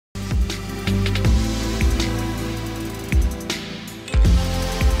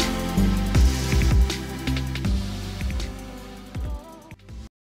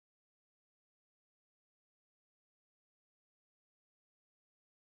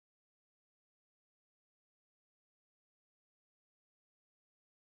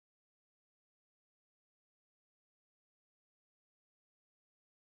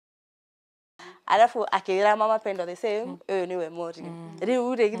Alafu akira mama Pendo the same niwe Maureen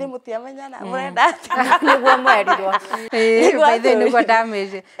riu rigire mutiamenyana murenda niguo mwerirwo baithe niguo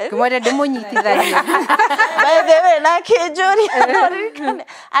damage kumwenda ndimunyitithagia baithe na kinjuri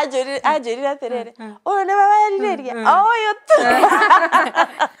ajuri atirere uyu ni baweririria uyu tu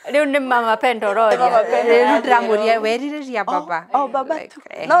riu ni mama Pendo roria riu ndamuria weririria baba baba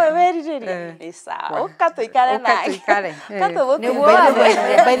no weririria ni sawa ukatuikare na niguo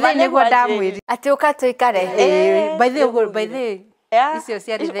baithe niguo ndamwiri ati ukatuikare baithe icio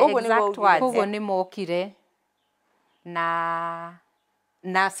ciari the exact words uguo ni mokire na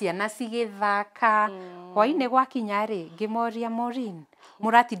ciana cigithaka hwaine gwakinya ri ngimoria Maureen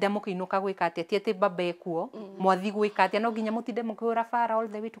muratinda mukiinuka gwika atia ati baba ekuo mwathi gwika atia no nginya mutinde mukura fara all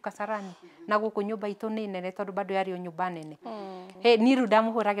the way to Kasarani na guku nyumba itu ni nene tondu bado yari nyumba nene niru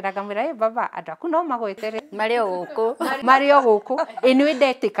ndamuhuragira ngamwira baba andaku no magwetere mario guku ni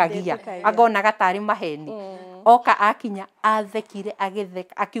ndetikagia agona gatari maheni oka akinya athekire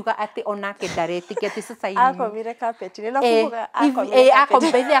agitheka akiuga ati onake ndaretike ati society akomire carpet ni na kuga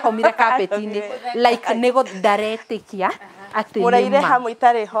akomire carpet ni like nego ndaretikia ati muraire hamwe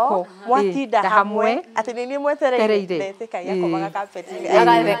itareho mwatinda hamwe ati nini mwetereire ndetikagia komaga carpet ni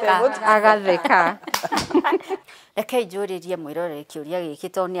agatheka reke njuririe mwirorere kiuria giki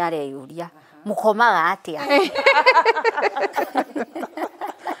to ni areyuria mukomaga atia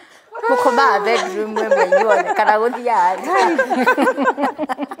mukoma bedroom mwe nyuone kana guthia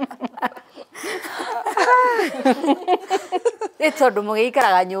tondu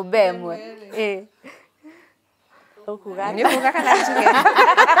mugikaraga nyumba imwe ukuga ni kuga kana njuge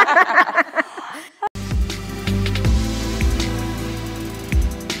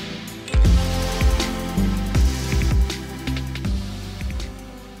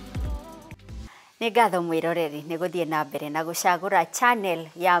Nigatho mwiroreri niguthie na mbere na gucagura channel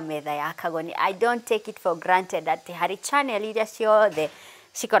ya metha ya Kagoni. I don't take it for granted that hari channel iria ciothe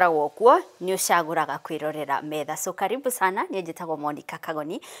cikoragwo kuo ni ucaguraga kwirorera metha. So karibu sana, ni njitagwo Monica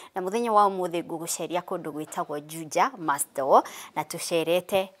Kagoni na muthenya wa umuthi nguguceria kundu gwitagwo Juja Master na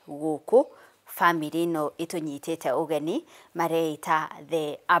tucerete guku family no itunyitite ugeni mareita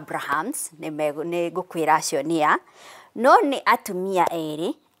the Abrahams ni ngukwira acio nia no ni atumia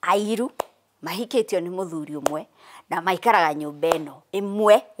eri airu mahiketio ni muthuri umwe na maikaraga nyumba eno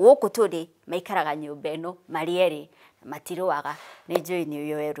imwe guku turi maikaraga nyumba eno marieri matiruaga ni njui ni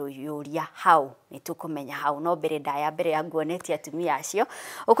uyo yuria hau ni tukumenya hau no mbere ndaya mbere ya nguonetie atumia acio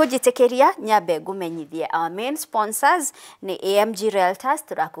ukujitekeria nyambe ngumenyithie our main sponsors ni AMG Realtors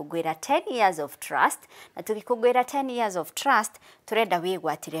turakugwira 10 years of trust na tukikugwira 10 years of trust turenda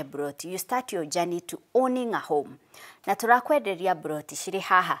wigwatire broti you start your journey to owning a home na turakwenderia broti ciri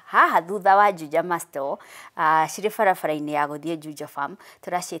haha thutha wa Juja Master ciri barabara-ini ya guthie Juja Farm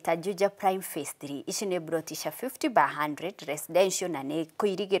turacita Juja Prime Phase 3 ici ni broti cia 50 by 100 residential na ni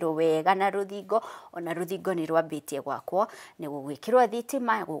kuirigirwo wega na ruthingo ona ruthingo ni rwambitie gwakwo ni gugwikirwo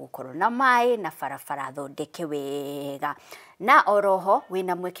thitima gugukorwo na mai na barabara thondeke wega na oroho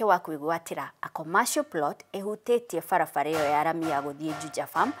wina mweke wa kwigwatira a commercial plot ehutitie barabara iyo ya rami ya guthie Juja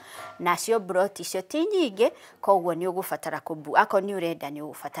Farm na cio broti cio ti nyingi koguo ni ugubatara kubu ako ni urenda ni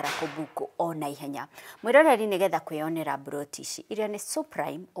ugubatara kubuku ona ihenya mwiroreri nigetha kwionera broti ici iria ni so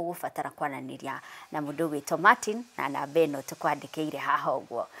prime ugubatara kwananiria na mundu gwito Martin na namba ino tukwandikiire haha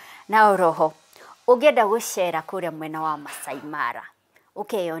uguo na oroho ungenda gucera kuria mwena wa Masai Mara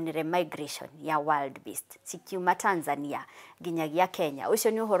ukeyonere migration ya wild beast cikiuma Tanzania nginyagia Kenya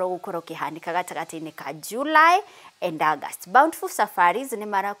ucio ni uhoro gukoro kihanika gatagati-ini ka July and August. Bountiful Safaris ni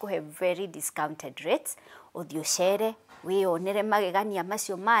marakuhe very discounted rates uthiucere wionere magegania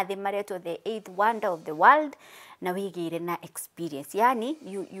macio mathi maretwo the 8th wonder of the world na wigire na experience yani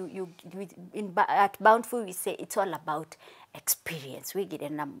at Bountiful we say it's all about experience wigire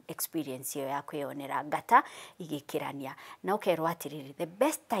na experience yo ya kwionera ngata igikirania na ukerwo atiriri the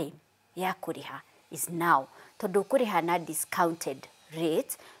best time ya kuriha is now tondu kuriha na discounted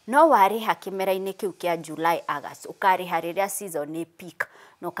rate no wariha kimera-ini kiu kia July August ukariha riria season ni peak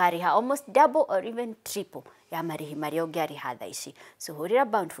no ukariha almost double or even triple ya marihi maria ungiariha thaa ici so hurira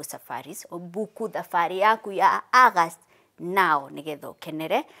Bountiful Safaris obuku thafari yaku ya August now nigetha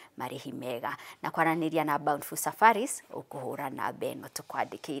ukenere marihi mega na kwaraniria na Bountiful Safaris ukuhura na beno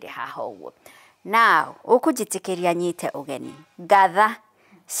tukwandikiire haha uguo now ukujitikiria nyite ugeni ngatha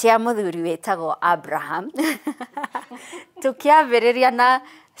cia muthuri wetagwo Abraham tukiambiriria na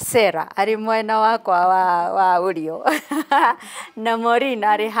Cerah ari mwena wakwa wa urio na Maureen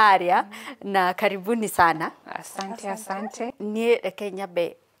ari haria na karibuni sana asante ni reke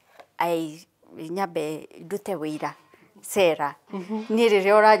nyambe ndute wira Cerah ni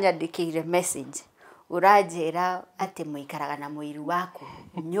rire uranyandikire message uranjira ati muikaraga na muiru waku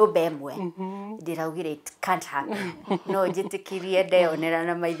nyumba emwe ndiraugire it can't happen no njitikirie ndeonera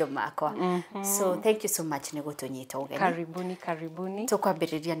na maitho makwa so thank you so much ni gutunyita ugeni karibuni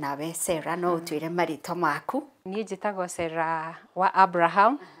tukwambiriria nawe Cerah no utwire marito maku nie njitagwo Cerah wa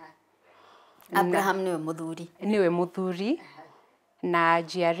Abraham niwe muthuri na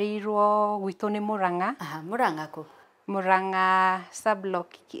njiarirwo gwitu ni Muranga Muranga ku Muranga subblock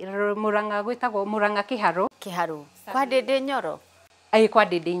Muranga gwitagwo Muranga Kiharu kwa Ndindi Nyoro kwa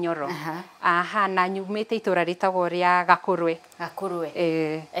Ndindi Nyoro na nyumite itura ritagwo ria Gakurwe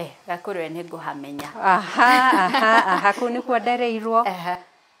Gakurwe ni nguhamenya ku ni kwa ndereirwo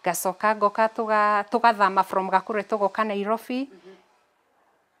gacoka ngoka tugathama from Gakurwe tugoka Nairobi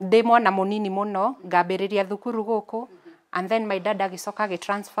ndi mwana munini muno ngambiriria thukuru guku and then my dad agicoka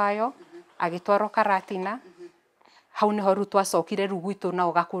agitransfer agitwarwo Karatina hau niho ru twacokire ru gwitu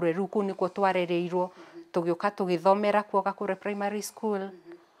na Gakurwe ru ku niko twarereirwo tugioka tugithomera kuo Gakurwe primary school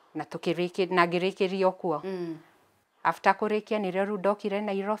na ngirikirio kuo after kurikia nirio ru ndokire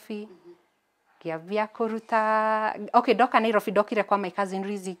Nairobi ngiambia kuruta ndoka Nairobi ndokire kwa my cousin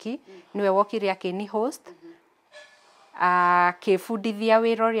Riziki niwe wokire akini host kifundithia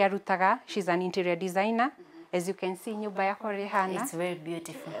wira uria rutaga. She's an interior designer. As you can see, nyumba yako rihana. It's very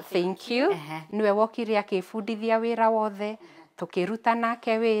beautiful. Thank you. Niwe wokire akifundithia wira wothe tukiruta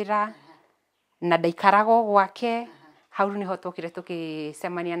nake wira na ndaikarago gwake. Hau niho tokire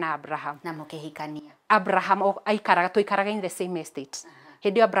tukicemania na Abraham na mukihikania. Abraham tuikaraga in the same estate.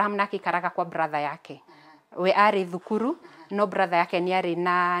 Hindi Abraham nake ikaraga kwa brother yake. We ari thukuru no brother yake ni ari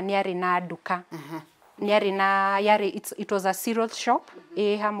na duka. It was a cereal shop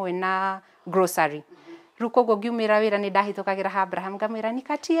hamwe na grocery. Ruko ngiumira wira ni ndahitukagira Abraham ngamwira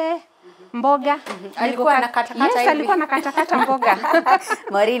nikatie mboga. Alikuwa anakatakata hivi. Yes, alikuwa anakatakata mboga.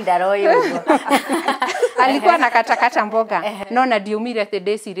 Maureen ndaroyo ugo. Alikuwa anakatakata mboga. No na ndiumire ati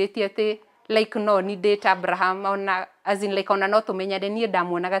ndeciritie ati like no ni date Abraham ona as in like ona no tumenyane ni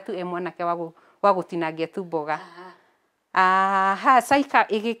ndamuonaga tu mwanake wa gutinangia tu mboga. Saika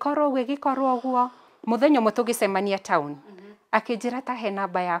igikorwo guo muthenya umwe tugicemania town akinjira ta he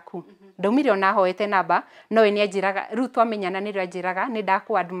namba yaku ndaumire ona hoete namba no we ni anjiraga ru twamenyana ni ranjiraga ni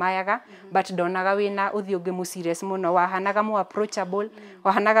ndaku admire but ndonaga wina uthi ungi mu serious muno wahanaga mu approachable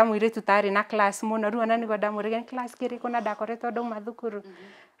wahanaga mwire tutari na class muno ru ona nigo ndamurege class kiriko na ndakoretwo ndauma thukuru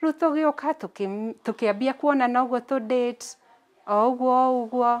ru tugioka tukiambia kuona na ugo to date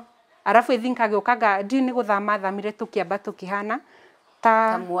ugo arafu ithinka giokaga ndi ni guthama thamire tukiamba tukihana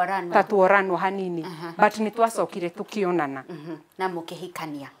ta tuorano hanini but ni twacokire tukionana na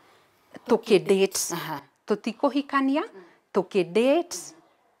mukihikania tukidate tutikuhikania tukidate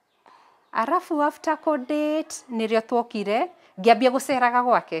arafu after ko date nirio twokire ngiambia guceraga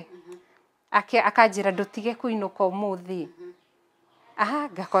gwake akanjira ndutige kuinuka umuthi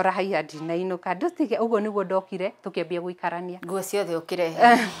ngakora haiya ndinainuka ndutige ugo niguo ndokire tukiambia guikarania nguo ciothe ukire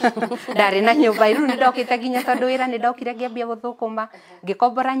ndari na nyumba iru ni ndokite ginya tondu wira ni ndokire ngiambia guthukuma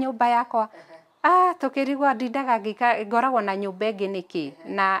ngikombora nyumba yakwa tukirigwa ndindaga ngoragwo na nyumba ingi niki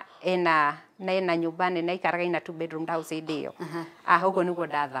na ena nyumba nene ikaraga ina 2 bedroom house indio ugo niguo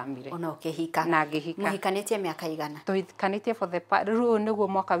ndathamire ona ukihika na ngihika muhikanitie miaka igana tuhikanitie for the ru niguo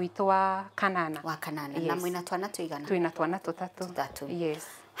mwaka witu wa kanana yes. Na mwina twana tuigana twina twana tutatu yes.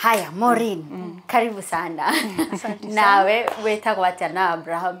 Haya Maureen karibu sana nawe wetagwo atia na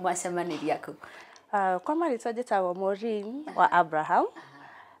Abraham mwacemaniria ku kwa marĩtwa njĩtagwo Maureen wa Abraham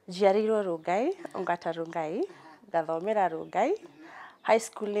njiarirwo Rungai ongata Rungai ngathomera Rungai high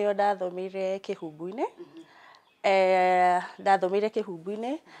school leo ndathomire Kĩhumbu-inĩ ndathomire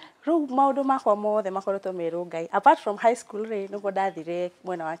Kĩhumbu-inĩ rĩu maũndũ makwa mothe makoretwo me Rungai apart from high school nĩguo ndathire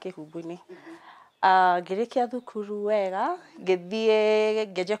mwena wa Kĩhumbu-inĩ ngirikia thukuru wega ngithie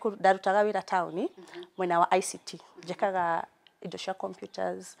ndarutaga wira town mwena wa ICT njekaga indo cia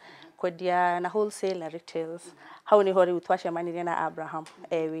computers kwendia na wholesale na retails hau niho riu twacemanirie na Abraham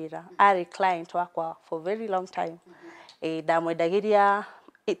wira ari client wakwa for very long time ndamwendagiria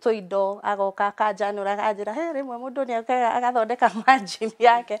indo agoka kanjanura kanjira rimwe mundu ni agathondeka margin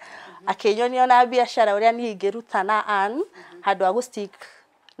yake akinyonia na biashara uria ni ingiruta na handu agu stick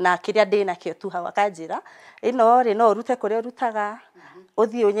na kiria ndina kio tu hawa kanjira ino ri no rute kuria rutaga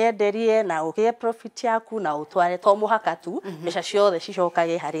uthii unyenderie na ugie profit yaku na utware to muhaka tu mbeca ciothe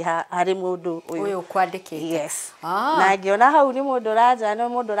cicokage hari mundu uyu kwandikite yes na ngiona hau ni mundu raja no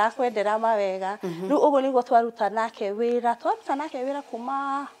mundu rakwendera mawega riu ugo niguo twaruta nake wira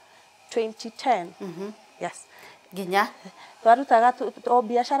kuma 2010 yes ginya twarutaga o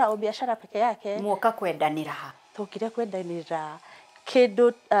biashara peke yake muoka kwendanira ha tokire kwendanira kindu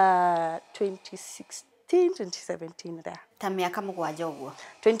 2016 2017 there ta miaka mugwanja uguo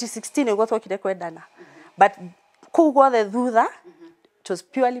 2016 uguo tokire kwendana but kuu guothe thutha it was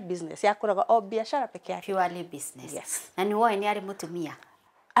purely business yakoraga o biashara peke yake purely business yes na ni woe ni ari mutumia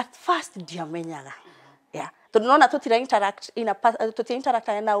at first ndiamenyaga yeah tunaona tutira interact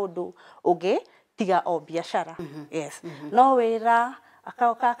na undu ugi tiga o biashara yes no wira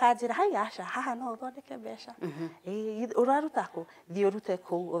akajira hai asha haha no uthondeke mbeca uraruta ku thi urute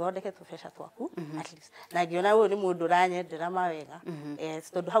ku uthondeke tubesha twaku at least na ngiona uyu ni mundu uranyendera mawega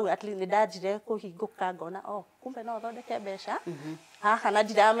yes tondu hau at least ni ndajire kuhinguka ngona kumbe no uthondeke mbeca haha na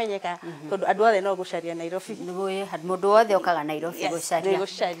ndiramenyeka tondu andu othe no gucaria Nairobi niguye mundu wothe okaga Nairobi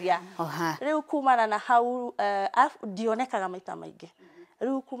gucaria riu kumana na hau ndionekaga maita maingi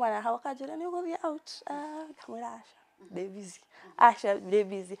riu kumana na hau akajira ni uguthie out kamwira Asha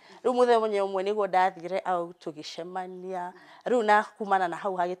busy riu muthe mwenye niguo ndathire out tugicemania riu na kumana na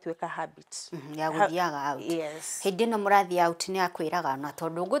hau hagitweka habit ya guthiaga out yes hindi no murathi out ni akwiraga na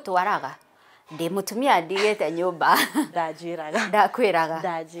tondu ngutwaraga ndi mutumia ndigite nyumba ndajiraga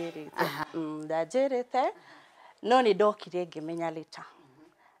ndakwiraga ndajirite no ni ndokire ngimenya later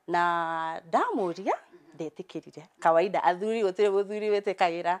na ndamuria ndetikirire kawaida athuri gutire muthuri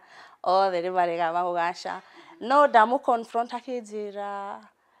wetikagira othe ni marega magugaca no ndamu confront akijira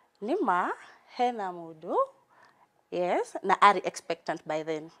nima hena mundu yes na ari expectant by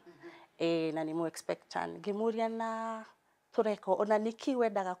then na ni mu expectant ngimuria na tureko ona niki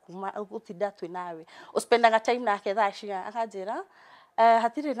wendaga kuma gutinda twi nawe uspendaga time nake thashia akajira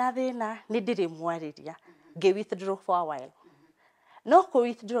hatire na thina ni ndiri mwariria ngi withdraw for a while no ku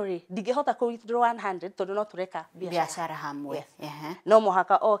withdraw ndigihota ku withdraw 100 tondu no tureka biashara hamwe no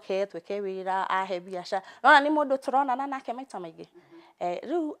muhaka okay tweke wira ahe biashara no ni mundu turona na nake maita maingi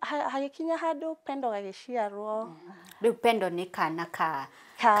riu hagikinya handu pendo gagiciarwo riu pendo ni kana ka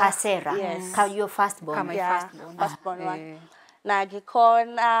Cerah ka your first born first born na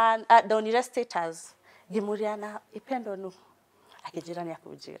gikona donire status gimuria na ipendo nu akijira ni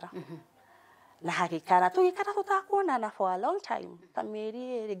akujira na hagikara tugikara tutakuonana for a long time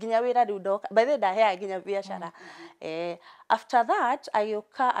tamiri ginya wira riu ndoka by the day ginya biashara after that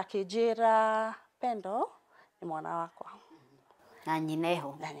ayoka akijira pendo ni mwana wakwa na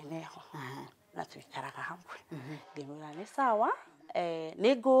nyineho na tuikaraga hamwe ngimura ni sawa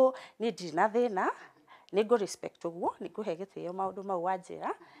nigo ni ndina thina nigo respect uguo nigo hegitio maundu mau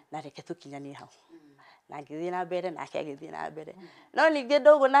wanjira na reke tukinyanie hau na ngithie na mbere na akagithie na mbere no ninge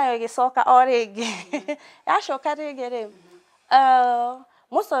ndogo nayo igicoka o ringi yacoka ringi ri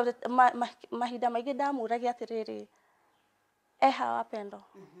most of the mahinda maingi ndamuragia atiriri hawa pendo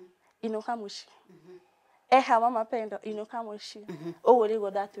inuka muci hawa mapendo inuka muci uguo rigo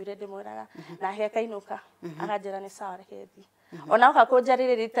ndatwire ndimuraga na heka inuka akajira ni sawa reke thi ona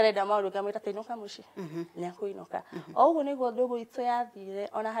ukakunjarire ritarenda maundu ngamwira tinuka muci ni akuinuka uguo niguo ndugu itu yathire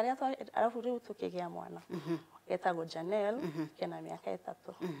ona haria arafu riu tukigia mwana etagwo Janel kena miaka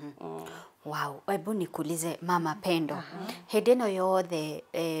 3 wow ebu nikuulize mama Pendo hindi no yothe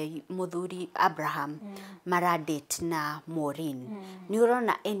muthuri Abraham maradate na Maureen ni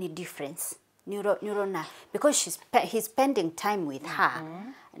urona any difference ni urona because he's spending time with her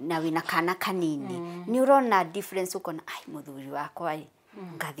na wina kana kanini ni urona difference ukona ai muthuri wakwa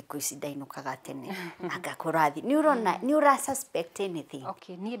ngathi kuicida inukaga tene agakurathi ni ura suspect anything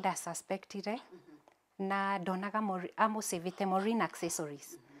okay ni da suspectire na donaga amusivite Maureen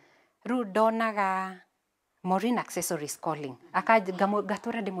accessories ru donaga Maureen accessories calling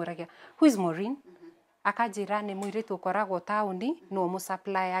gatura ndimuragia who is Maureen akajira ni mwiritu ukoragwo tauni no mu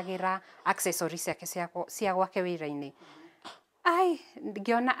supply agira accessories yake cia gwake wira-ini ai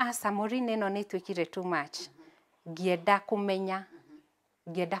ngiona asa Maureen ino ni twikire too much ngienda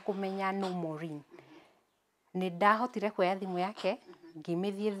kumenya no Maureen ni ndahotire kuoya thimu yake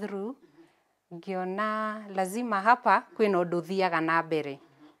ngimithie through ngiona lazima hapa kwina undu thiaga na mbere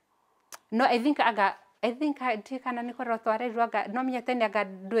no I think kana nikoro twareirwo anga no mnyetene anga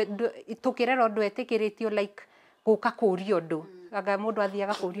tukirero ndu etikiritio like guka kuria undu anga mundu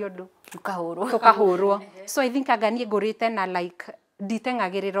athiaga kuria undu tukahurwo so I think anga nie ngurite na like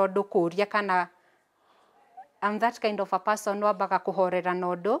nditengagirira undu kuria kana I'm that kind of a person wambaga kuhorera na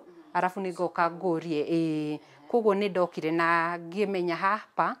undu arafu nigoka ngurie koguo ni ndokire na ngimenya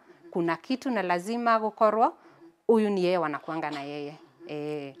hapa kuna kitu na lazima gukorwo uyu ni yeye wanakuanga na yeye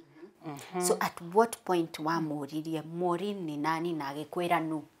so at what point wa muririe Maureen ni nani na agikwira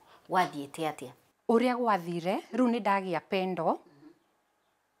nu wathiete atia uria gwathire riu ni ndagia pendo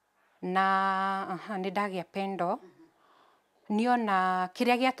na ni ndagia pendo niona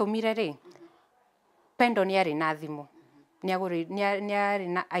kiria giatumire ri Pendo nĩ arĩ na thimũ. Nĩ arĩ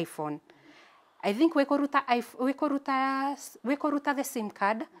na iPhone. I think wĩkũruta the SIM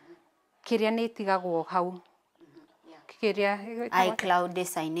card kĩrĩa nĩ ĩtigagwo hau. Kĩrĩa iCloud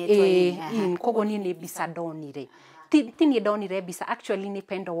design koguo niĩ nĩ mbica ndonire. Ti niĩ ndonire mbica, actually nĩ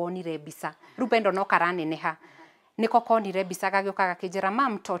Pendo wonire mbica. Rĩu Pendo no karaneneha. Nĩko konire mbica gagĩũka gakĩnjĩra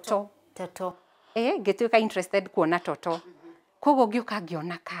mam toto. Ngĩtuĩka interested kuona toto. Koguo ngĩũka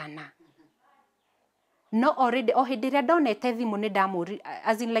ngĩona kana. No already o hĩndĩ ĩrĩa ndonete thimũ nĩ ndamũri,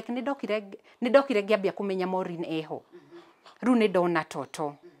 as in like nĩ ndokire ngĩambia kũmenya Maureen eho. Rĩu nĩ ndona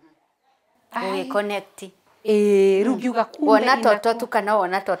toto. Connect. Rĩu ngiuga kumbe wona toto tu kana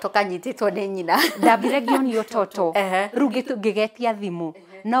wona toto kanyitĩtwo nĩ nyina. Ndambire ngĩonio toto. Rĩu ngĩgetia thimũ.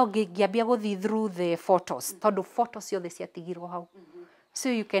 No ngĩambia gũthiĩ through the photos. Tondũ photos ciothe ciatigirwo hau. So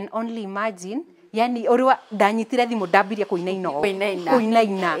you can only imagine, yani ũrĩa ndanyitire thimũ ndambirie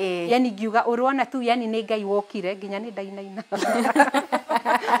kũinaina. Yani ngiuga ũrona tu yani nĩ Ngai wokire nginya nĩ ndainaina.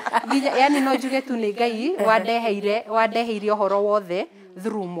 Yani no njuge tu nĩ Ngai wandeheire ũhoro wothe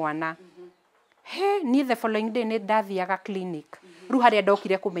through mwana. Niĩ the following day nĩ ndathiaga clinic. Rĩu harĩa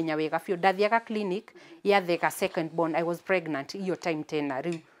ndokire kũmenya wega biũ ndathiaga clinic ya thega second born. I was pregnant iyo time tena.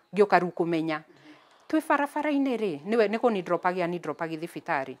 Rĩu ngĩũka rĩu kũmenya. Twĩ barabara-inĩ rĩ nĩ kũnidropagia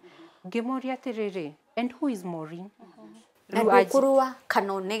thibitarĩ. Ngĩmoria atĩrĩrĩ, and who is Maureen? Rĩu kurua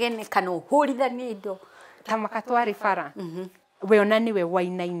kana negene kana hũrithanie indo. Tamaka twarĩ bara. We ona niwe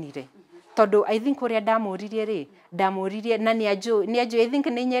wainainire. Tondũ I think ũrĩa ndamũririe na nĩ ajũĩ I think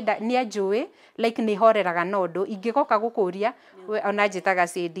nĩ ajũĩ like nĩ horeraga na ũndũ ingĩgoka gũkũria we ona njĩtaga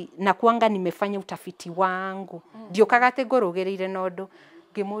Cedi na kuanga nimefanya utafiti wangu. Ndiokaga atĩ ngũrũgĩrĩire na ũndũ.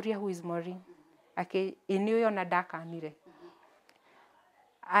 Ngĩmũria who is Maureen? Nĩ ũyũ ona ndakanire.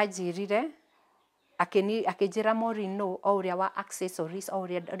 Anjĩrire akĩnjĩra Maureen no o ũrĩa wa accessories o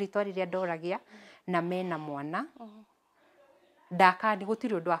ũrĩa rĩtwa rĩrĩa ndoragia na mena mwana. Ndakani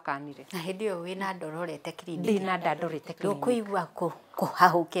gũtirĩ ũndũ akanire. Na hĩndĩ ĩyo wĩna ndororete clinic. Ndĩna ndororete clinic. Ndũkũigua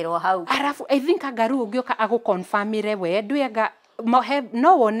kũhahũkĩrwo hau. Arabu I think agaru ũngĩoka agũconfirmire we ndwega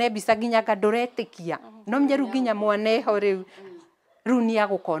no wone mbica nginya ndũretĩkia. No mnyeru nginya mwane ho rĩu nĩ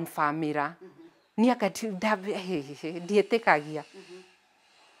agũconfirmira. Nĩ ndietĩkagia.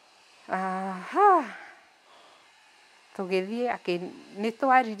 Tũgĩthiĩ nĩ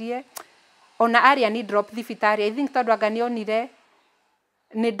twaririe ona arĩa ni drop thibitarĩ. I think tondũ anga nĩonire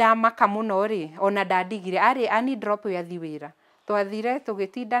nĩ ndamaka mũno rĩ ona ndandigire ani drop yathi wĩra. Twathire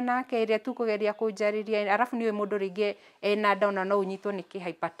tũgĩtinda nake ĩrĩa tukũgeria kũnjarĩria arabu nĩwe mũndũ rĩngĩ ena nda ona no ũnyitwo nĩ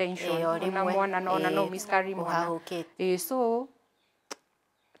hypertension na mwana ona no miscarry mwana. So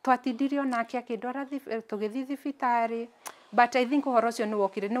twatindirio nake akĩndwara tũgĩthiĩ thibitarĩ. But I think ũhoro ũcio nĩ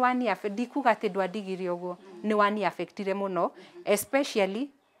wokire nĩ wani affect ndikuga atĩ ndwandigire ũguo nĩ wani affectire mũno especially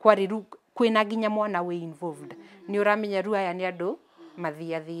kwariru kwĩna nginya mwana we involved. Nĩ ũramenya rĩu aya nĩ andũ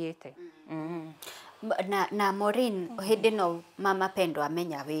mathiathiĩte. Na Maureen hĩndĩ no mama Pendo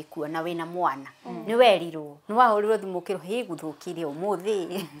amenya wĩkuo na wĩna mwana. Nĩ werirwo nĩ wahũrirwo thimũ kĩro gũthũkire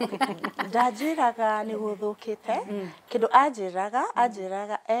ũmũthĩ. Ndanjĩraga nĩ gũthũkĩte. Kĩndũ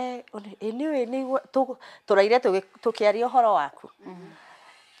anjĩraga nĩwe tũraire tũkĩaria ũhoro waku.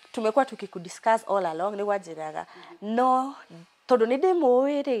 Tumekuwa tukikudiscuss all along nĩ wanjĩraga no tondũ nĩ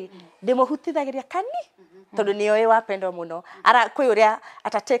ndĩmũĩ rĩ ndĩmũhutithagĩria kani tondũ nĩ oĩ wa Pendo mũno kwĩ ũrĩa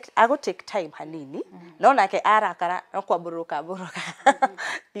agũ take time hanini no nake arakara no kwambũrũka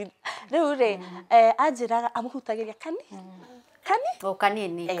rĩu rĩ anjĩraga amũhutagĩria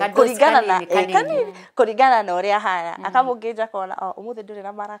kanini kũringana na ũrĩa hana akamũngĩnja kona ũmũthĩ ndũrĩ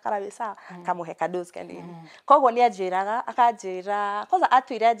na marakara wĩ sawa kamũhe kadozi kanini. Koguo nĩ anjĩraga akanjĩra kwanza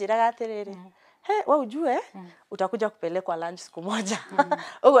atuire anjĩraga atĩrĩrĩ wewe ujue utakuja kupelekwa lunch siku moja.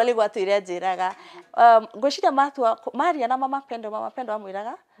 Ugo nĩguo atuire anjĩraga ngwĩciria matua Maria na mama Pendo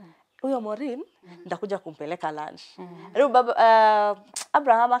amwĩraga huyo Maureen ndakuja kumpeleka lunch. Rĩu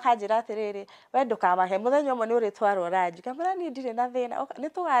Abraham akanjĩra atĩrĩrĩ we ndũkamahe mũthenya ũmwe nĩ ũrĩtwarwo ranji. Kamũra niĩ ndirĩ na thĩna nĩ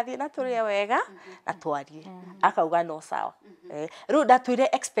tũgathiĩ na tũrĩe wega na twarie. Akauga no sawa. Rĩu ndatuire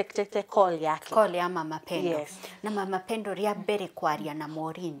expected call ya mama Pendo. Na mama Pendo rĩa mbere kwaria na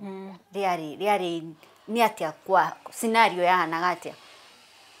Maureen rĩarĩ nĩ atĩa kwa scenario yahanaga atĩa?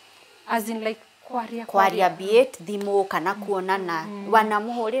 As in like kwaria biet thimũ kana kuonana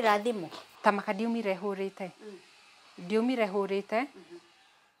wanamũhũrĩra thimũ. Tamaka ndiumire hũrĩte.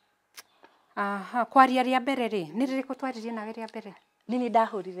 Kwaria rĩa mbere rĩ nĩ rĩrĩkũ twaririe nawe rĩa mbere? Nini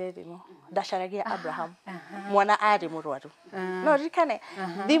ndahũrire thimũ ndacaragia Abraham mwana arĩ mũrwaru. No ririkane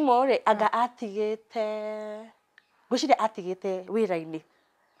thimũ rĩ anga atigĩte ngwĩciria atigĩte wĩra-inĩ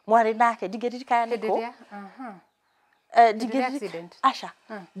mwarĩ nake ndingĩririkana nĩkũ. accident? Asha,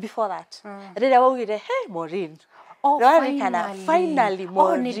 before that. Rĩrĩa waugire, hey, Maureen. Oh, finally,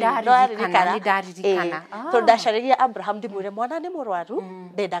 Maureen. Nĩndaririkana. Tondũ ndacaragia Abraham ndĩmwĩre mwana nĩ mũrwaru,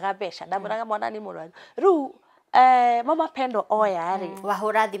 ndendaga mbeca. Ndamwĩraga mwana nĩ mũrwaru. Rĩu Mama Pendo oya rĩ.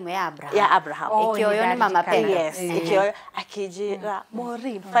 Wahũra thimũ ya Abraham. Ya Abraham. Ikĩoywo nĩ Mama Pendo. Yes, ikĩoywo akĩnjĩra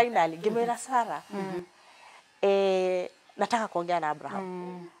Maureen, finally, ngĩmwĩra Sarah. Nataka kuongea na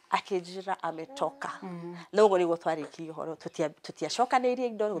Abraham. Akĩnjĩra ametoka. Na ũguo nĩguo twarĩkirie ũhoro. Tũtiacokanĩirie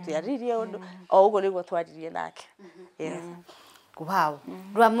indo, tũtiaririe ũndũ. O ũguo nĩguo twaririe nake. Yes. Wow.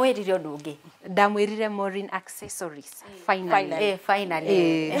 Rwamwĩrire ũndũ ũngĩ. Ndamwĩrire Maureen accessories. Finally.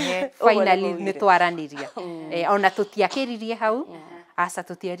 Finally. Nĩ twaranirie. Ona tũtiakĩririe hau. Aca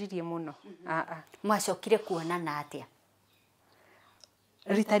tũtiaririe mũno. Mwacokire kuonana atĩa?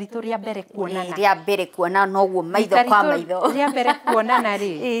 Rita ritũ rĩa mbere kuonana. Rĩa mbere kuonana noguo maitho kwa maitho. Rĩa mbere kuonana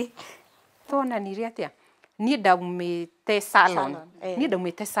rĩ. Tuonanire atĩa? Niĩ ndaumĩte salon. Niĩ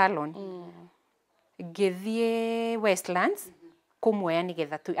ndaumĩte salon. Ngĩthiĩ Westlands kũmuoya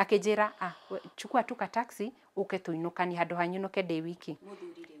nĩgetha akĩnjĩra chukua tu ka taxi uke tuinũkanie handũ hanyũnũke ndĩ wiki.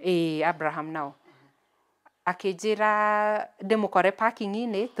 Abraham nao. Akĩnjĩra ndĩmũkore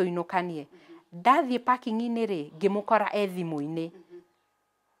parking-inĩ tuinũkanie. Ndathiĩ parking-inĩ rĩ ngĩmũkora thimũ-inĩ.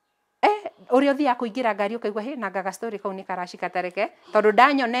 Ũrĩa ũthiaga kũingĩra ngari ũkaigua na gaga story kau nĩ karacika tareke tondũ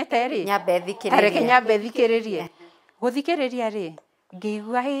ndanyonete rĩ nyambe thikĩrĩrie tareke nyambe thikĩrĩrie gũthikĩrĩria rĩ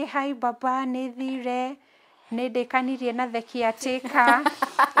ngĩigua hi baba nĩ thire nĩ ndĩkanirie na the caretaker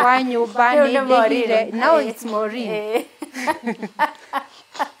wa nyũmba nĩ ndĩhire. No, it's Maureen.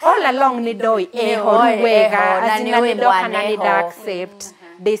 All along nĩ ndoi ehoru wega na nĩ ndoka na nĩ nda accept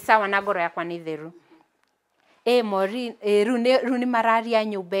ndĩ sawa na ngoro yakwa nĩ theru. Maureen, rĩu nĩ mararia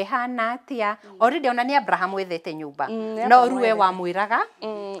nyũmba ĩhana atĩa. Already ona nĩ Abraham wethete nyũmba. No rĩu wamwĩraga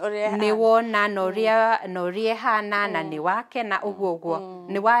nĩ wona na ũrĩa ĩhana na nĩ wakena ũguo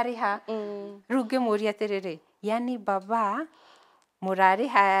nĩ warĩha. Rĩu ngĩmũria atĩrĩrĩ, yani baba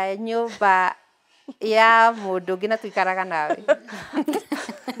mũrarĩha nyũmba ya mũndũ ũngĩ na tũikaraga nawe.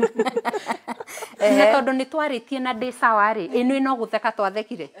 Tondũ nĩ twarĩtie na ndĩ sawa rĩ ĩno no gũtheka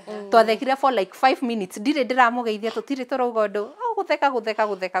twathekire for like 5 minutes ndirĩ ndĩramũgeithia tũtirĩ tũrauga ũndũ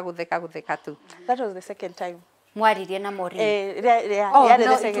gũtheka tu. That was the second time. Mwaririe na Maureen.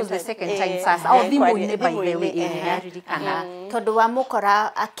 It was the second time sasa. Thimũ-inĩ by the way ndaririkana. Tondũ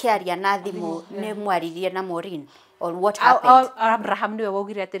wamũkora akĩaria na thimũ nĩ mwaririe na Maureen or what happened? Abraham nĩwe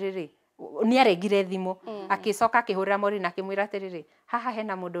waugire atĩrĩrĩ nĩ arengire thimũ akĩcoka akĩhũrĩra Maureen akĩmwĩra atĩrĩrĩ haha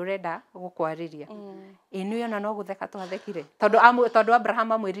hena mũndũ ũrenda gũkwarĩria. Nĩ ona no gũtheka twathekire tondũ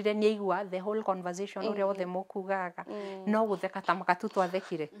Abraham amwĩrire nĩ aigua the whole conversation ũrĩa wothe mũkugaga no gũtheka ta makatu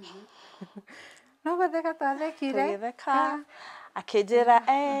twathekire. No gũtheka twathekire. Akijera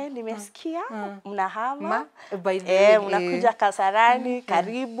nimesikia mnahama mnakuja Kasarani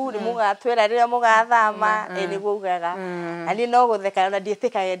karibu nimugatwira rĩrĩa mugathama nĩguo ugaga ani no gutheka na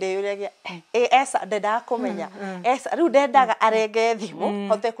ndiĩtĩkaga ndĩyũragia esa ndenda kũmenya esa rĩu ndendaga arenge thimũ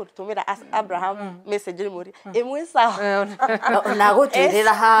hote kũtũmĩra Abraham message muri imwe sawa na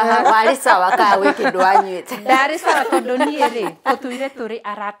gũtwĩrĩra haha warĩ sawa ka gwĩ kĩndũ anyuĩte ndarĩ sawa tondũ niĩ rĩ tũtũire tũrĩ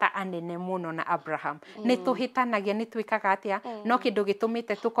arata anene mũno na Abraham nĩ tũhĩtanagia nĩ twĩkaga atĩa no kĩndũ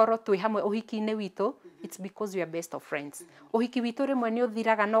gĩtũmĩte tũkorwo twĩ hamwe ũhiki-inĩ witũ it's because we are best of friends. Ũhiki witũ rĩmwe nĩ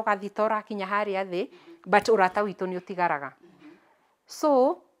ũthiraga no gathita ũrakinya harĩa thĩ but ũrata witũ nĩ ũtigaraga.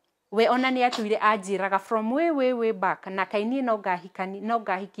 So we ona nĩ atuire anjĩraga from way back na kaini no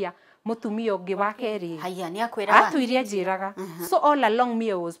ngahikia mũtumia ũngĩ wa kerĩ. Haya nĩ akwĩraga atuire anjĩraga. So all along me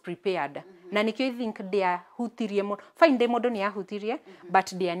I was prepared. Na nikio I think ndiahutirie mũno. Fine ndĩ mũndũ nĩ ahutirie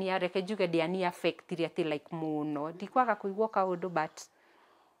but ndiania reke njuge ndiania affectirie ati like mũno. Ndikwaga kũigua kaũndũ but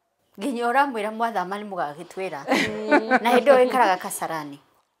nginya ũramwĩra mwathama nĩ mũgagĩtwĩra. Na hĩndĩ ĩyo ĩkaraga Kasarani.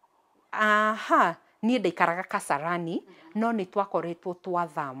 Niĩ ndaikaraga Kasarani no nĩ twakoretwo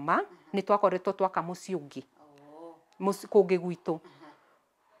twathama nĩ twakoretwo twaka mũciĩ ũngĩ. Kũngĩ gwitũ.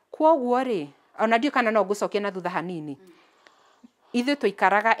 Kwoguo rĩ ona ndiũ kana no ngũcokia na thutha hanini. Ithuĩ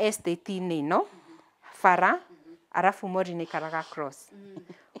tũikaraga estate-inĩ ĩno bara arabu Maureen ikaraga cross.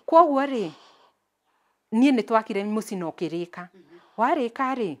 Kwoguo rĩ niĩ nĩ twakire mũciĩ no kĩrĩka.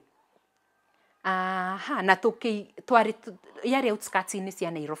 Warĩka rĩ na twarĩ yarĩ outskirts-inĩ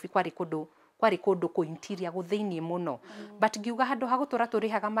cia Nairobi kwarĩ kũndũ kũ-interior gũthĩiniĩ mũno. But ngiuga handũ ha gũtũra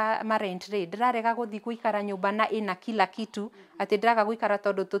tũrĩhaga ma rent rĩ ndĩrarega gũthiĩ gũikara nyũmba na ĩna kila kitu atĩ ndĩraga gũikara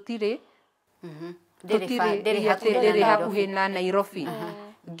tondũ tũtirĩ ndĩrĩ hakuhĩ na Nairobi.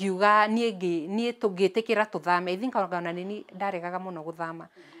 Ngiuga niĩ tũngĩtĩkĩra tũthame I think ona nĩ ndaregaga mũno gũthama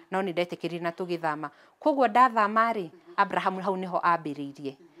no nĩ ndetĩkĩrire na tũgĩthama. Kwoguo ndathama rĩ Abraham hau nĩho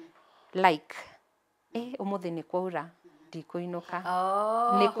ambĩrĩirie like ũmũthĩ nĩ kwaura ndikuinuka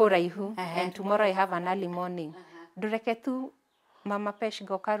Oh. nĩ kũraihu and tomorrow I have an early morning ndũreke tu mama pesh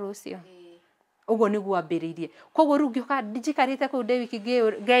goka rũciũ ũguo nĩguo ambĩrĩirie koguo rĩu ngĩoka njikarĩte kũu ndĩ wiki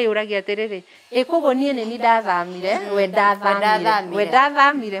ngeyũragia atĩrĩrĩ koguo niĩ nĩ ndathamire we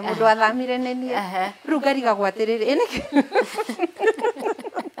ndathamire mũndũ athamire nĩ niĩ rĩu ngarigagwo atĩrĩrĩ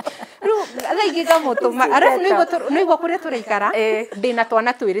thaa ingĩ ngamũtũma arabu nĩiguo kũrĩa tũraikara ndĩna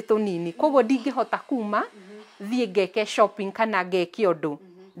twana twĩrĩ tũnini koguo ndingĩhota kuma thiĩ ngeke shopping kana ngeke ũndũ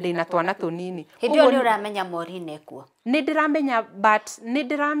ndĩna twana tũnini hĩndĩ ĩyo nĩ ũramenya Maureen ekuo nĩ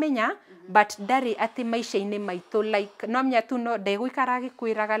ndĩramenya but ndarĩ atĩ maica-inĩ maitũ like no menya tu no ndegũikara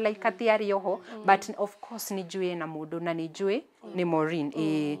agĩkwĩraga like atĩ arĩ oho but of course nĩ njũĩ na mũndũ na nĩ njũĩ nĩ Maureen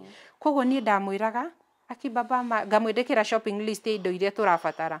koguo niĩ ndamwĩraga akibaba ngamwĩndĩkĩra shopping list ya indo iria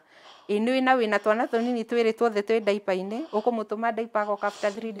tũrabatara wĩna twana tũnini twĩrĩ tuothe twĩ diaper-inĩ ũkũmũtũma diaper agoka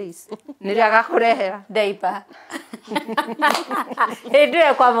after 3 days nĩrĩa agakũrehera diaper hĩndĩ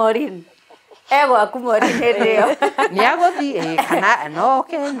ĩyo kwa Maureen gwaku Maureen hĩndĩ ĩyo nĩ agũthiĩ kana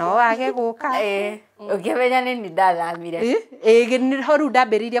no age gũka ũkĩmenya nĩ ndathamire ho rĩu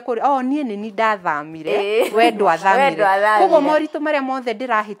ndambĩrĩirie kũrĩ niĩ nĩ ndathamire we ndwathamire koguo moritũ marĩa mothe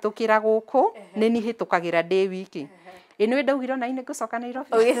ndĩrahĩtũkĩra gũkũ nĩ niĩ hĩtũkagĩra ndĩ wiki nĩ ndaugire na nĩ ngũcoka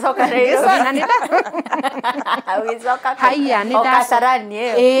Nairobi ũgĩcoka Nairobi ũgĩcoka haya nĩ Kasarani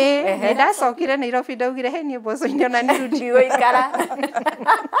nĩ ndacokire Nairobi ndaugire he niĩ mboco-inĩ ona nĩ ndigũikara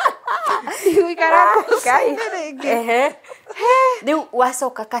rĩu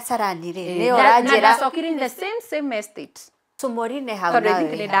wacoka Kasarani rĩ nĩ ũranjĩra ndacokire in the same estate so Maureen hau nawe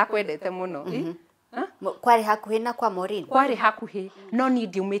tondũ nĩ ndakwendete mũno kwarĩ hakuhĩ na kwa Maureen kwarĩ hakuhĩ no niĩ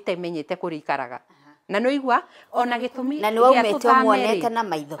ndiumĩte menyete kũrĩa ikaraga na noigua ona gĩtũmi na nĩ waumĩte muonete na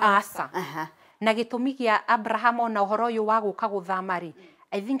maitho aca na gĩtũmi gĩa Abraham ona ũhoro ũyũ wa gũka gũthama rĩ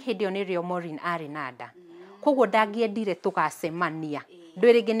I think hĩndĩ ĩyo nĩrĩo Maureen arĩ na nda koguo ndangĩendire tũgacemania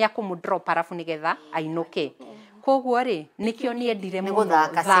ndwĩ rĩngĩ nĩ akũmũdrop arabu nĩgetha ainũke koguo rĩ nĩkĩo niendire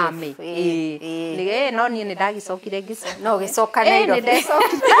mũno thame no niĩ nĩ ndagĩcokire no gĩcoka Nairobi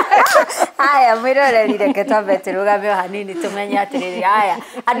haya mwĩroreri reke twambe tũrũgame hanini tũmenye atĩrĩrĩ haya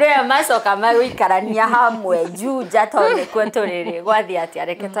andũ aya macoka magũikarania hamwe Juja tondũ nĩkuo tũrĩrĩ gwathiĩ atĩa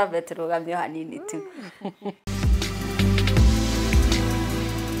reke twambe tũrũgame hanini tu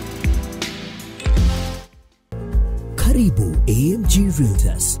Karibu AMG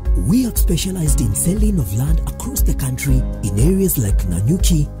Realtors. We are specialized in selling of land across the country in areas like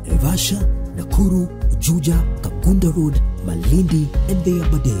Nanyuki, Naivasha, Nakuru, Juja, Kabunda Road, Malindi, and the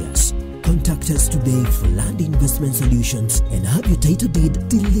Abadeas. Contact us today for land investment solutions and have your title deed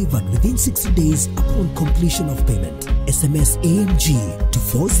delivered within 60 days upon completion of payment. SMS AMG to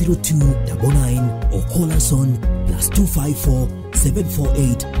 40299 or call us on +254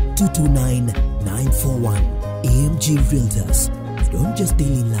 748 229 941. AMG Realtors. We don't just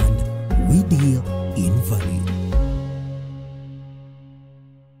deal in land, we deal in value.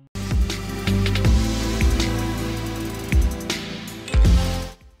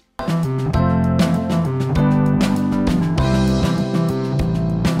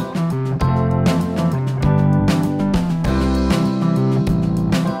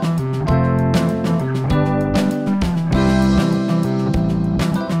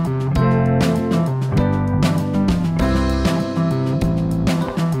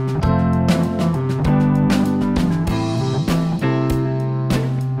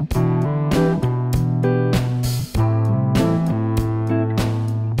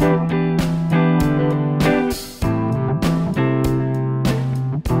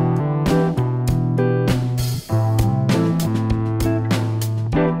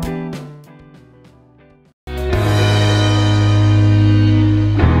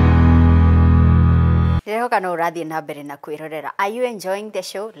 no ũrathiĩ na mbere na kwĩrorera. Are you enjoying the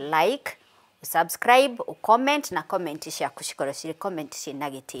show? Like, subscribe, comment na comment ciaku cikorwo cirĩ comment ciĩna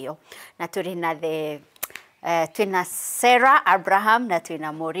gĩtĩo. Na tũrĩ na twĩna Cerah Abraham na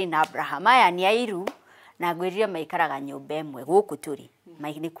twĩna Maureen Abraham. Aya nĩ airu na ngwĩrire maikaraga nyũmba ĩmwe gũkũ tũrĩ.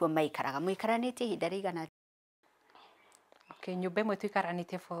 Nĩkuo maikaraga. Mũikaranĩtie ihinda rĩigana? Okay, nyũmba ĩmwe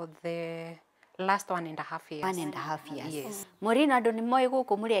tuikaranĩtie for the last 1.5 years. 1.5 years. Yes. Maureen, andũ nĩ moĩ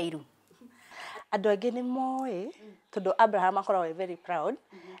gũkũ mũrĩ airu? Andũ angĩ nĩ moĩ tondũ Abraham akoragwo very proud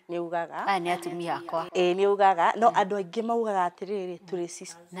nĩ ugaga. Nĩ atumia akwa. Nĩ ugaga no andũ angĩ maugaga atĩrĩrĩ tũrĩ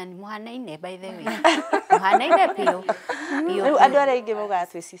sister. Na nĩ mũhanaine by the way. Mũhanaine piũ. Rĩu andũ arĩa angĩ maugaga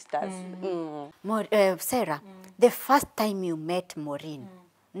twĩ sisters. Cerah, the first time you met Maureen,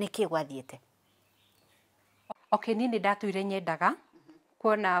 nĩkĩ gwathiĩte? Okay, niĩ nĩ ndatuire nyendaga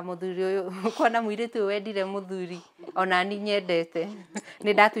kuona muthuri uyu, kuona muiritu uyu wendire muthuri ona ni nyendete.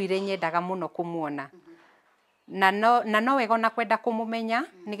 Nĩ ndatuire nyendaga muno kumuona na no wega na kwenda kumumenya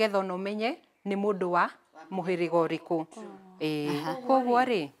nigetha no menye ni mundu wa muhiriga uriku koguo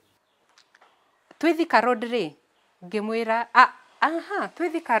ri Twithika Road ri ngimwira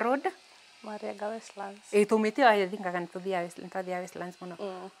Twithika Road Mariaga Westlands tumite I think agani tuthia Westlands muno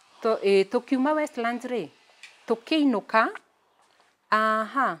tukiuma Westlands ri tukiinuka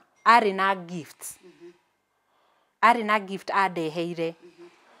ari na gifts adeheire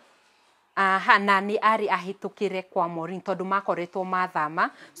na ni ari ahitukire kwa Maureen tondu makoretwo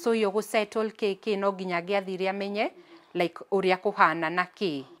mathama so yo go settle kiki no nginya giathire amenye like uria kuhana na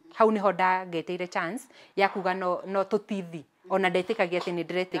ki hau niho ndageteire chance ya kuga no tutithi ona ndetikagia ati ni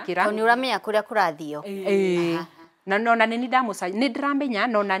ndiretikira ni uramenya kuria kurathio na ni ndamuca ni ndiramenya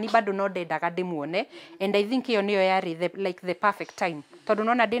no nani bado no ndendaga ndimuone and I think iyo niyo yari the perfect time tondu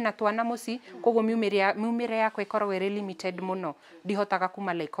nona ndina twana muci koguo miumire yakwa ikorwo iri limited muno ndihotaga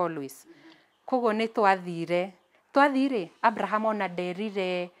kuma like always koguo ni twathire Abraham ona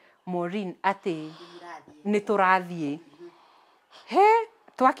nderire Maureen ati ni turathie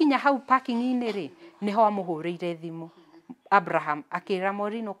twakinya hau parking-ini ri niho amuhurire thimu Abraham akira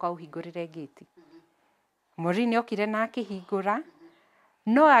Maureen ukauhingurire gate Maureen okire na akihingura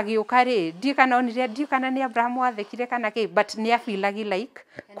no agiuka ri ndiukana ni Abraham wathekire kana ki but ni afilagi like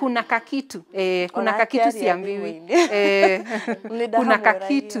kuna kakitu siambiwi kuna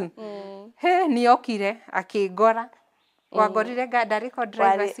kakitu ni okire akingora wangorire ndariko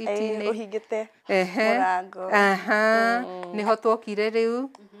driver seat ni uhingite murango niho twokire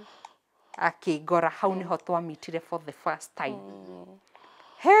riu akingora hau niho twamitire for the first time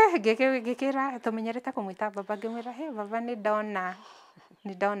ngikira tumenyerete kumwita baba ngimwira baba ni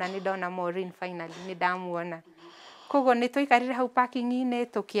ndona Maureen finally ni ndamuona koguo ni twikarire hau parking-ini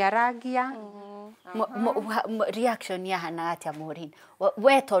tukiarangia reaction ya hana atia Maureen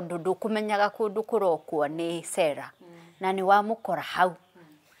we tondu ndukumenyaga kundu kurokwo ni Cerah na ni wamukora hau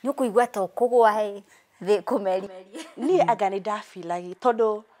nyukuigwa to kugwa thi kumeri ni agani ndafilagi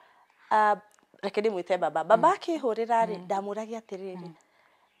tondu reke ndimwite baba akihurira ri ndamuragia atiriri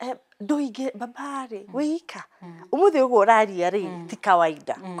nduige baba ri wika umuthi ugo uraria ri ti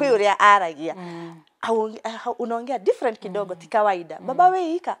kawaida kwi uria aragia unaongea different kidogo ti kawaida baba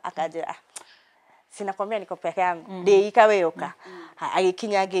wika akajira sinakwambia niko peke yangu ndeika weyoka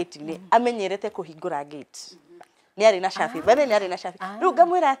agikinya gate ni amenyerete kuhingura gate ni ari na shafi bale ni ari na shafi ruga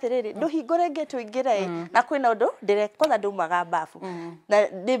mwira atiriri nduhingure gate uingire na kwina undu ndire kwanza ndumaga bafu na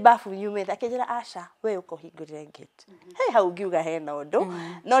ndi bafu nyume akijira asha we ukohingurire gate hau ngiuga hena undu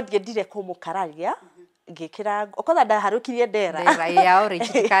no ndire kumukararia ngikira kwanza ndaharukirie ndera ya ori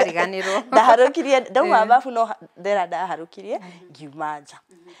tikariganirwo ndaharukirie ndauma bafu no ndera ndaharukirie ngiumanja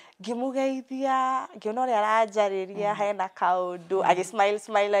ngimugeithia ngiona uri aranjariria hena kaundu agi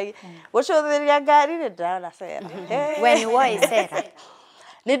smile gucuthiria ngari ni ndana Cerah when was Cerah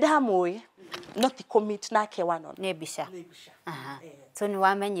ni ndamui not commit nake wano ni bisha so ni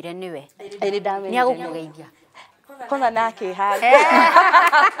wamenyire niwe ni ndamenyire ni agukugeithia kona nake hug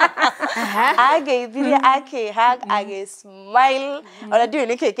ageithiria akihug agi smile ona ndio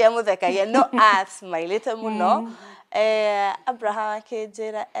nikike muthekagia no a smile ite muno Abraham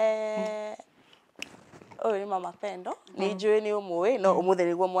akijira ni mama Pendo ni njui ni umwe no umuthe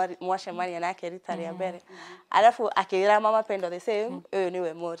niguo mwacemania nake rita ria mbere alafu akira mama Pendo the same ni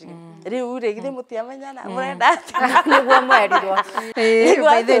we Maureen riu ri githi mutiamenyana murenda niguo mwerirwo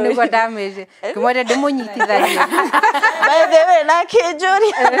by the niguo damage kumwere ndimunyitithagia by the way na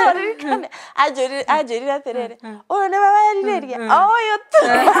kijuri ajuri atirere uyu ni weriririria uyu tu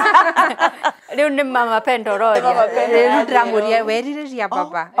riu ni mama Pendo Rd riu ndiramuria weririria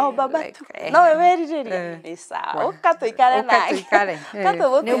baba baba tu no we weriririria ni sawa ukatuikare naye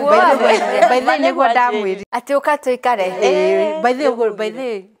niguo by the niguo ndamwiri ati ukatuikare by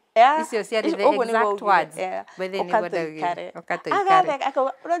the icio ciari the exact words by the niguo ndauga ukatuikare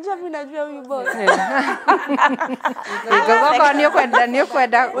unajua mimi najua wimbo ngoko ni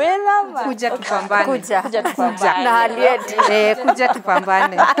kwenda welama kuja tupambane na alieti kuja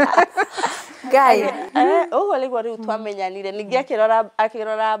tupambane guy ugo ligwa riu twamenyanire ningi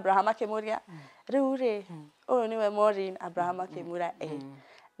akirora Abraham akimuria riu ri uyu niwe Maureen Abraham akimura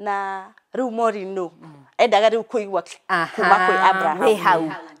na riu Maureen no endaga riu kuigwa kuma kwi Abraham they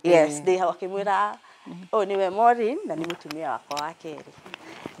hau yes they hau akimura uyu niwe Maureen na ni mutumia wakwa wa keri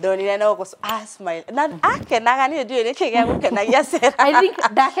ndonire no go smile na akenaga ni ndio ni kigia gukenagia Cerah I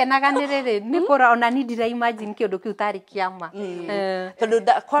think ndakenaga ni riri ni kura ona ni ndira imagine kiundu kiu tari kiama tondu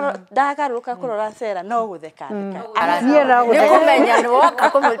ndagaruka kurora Cerah no gutheka nie na kumenya ni woka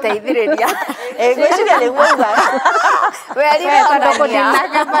kumuteithiriria gwiciria ni guoga we ari ndako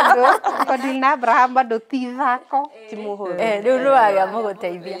ndinaga bado kũdili na Abraham bado ti thako ti muhũthũ rĩu nĩ wagĩa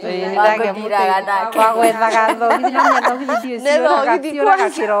mũgũteithia wagũtiraga nake wagwethaga thogithi no nyathogithio ciũraga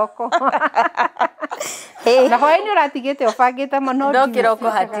kĩroko na hwaĩ-inĩ ũratigĩte ũbangĩte mũno no kĩroko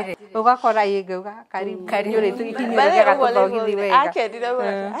hatirĩ ũgakora yĩngauga karibu ikinyũrĩga tũthogithi wega akendire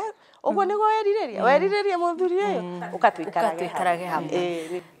ũguo nĩguo werirĩria mũthuri ũyũ ũkatũikarage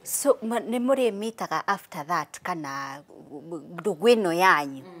hamwe so nĩ mũrĩ mitaga after that kana ndũgũ ĩno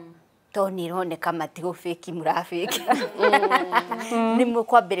yanyu to nĩ ironeka matigũbĩki mũrabĩki nĩ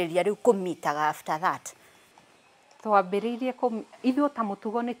mũkwambĩrĩria rĩu kũmitaga after that twambĩrĩirie ithuĩ ta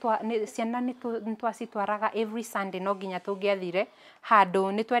mũtugo ciana nĩ twacitwaraga every Sunday no nginya tũngĩathire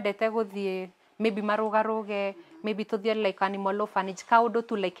handũ nĩ twendete gũthiĩ maybe marũgarũge maybe tũthiĩ like animal orphanage kaũndũ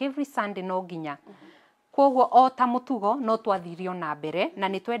tu like every Sunday no nginya kwoguo o ta mũtugo no twathirio na mbere na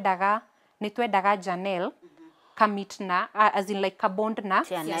nĩ twendaga Janelle kamit na as in like kabond na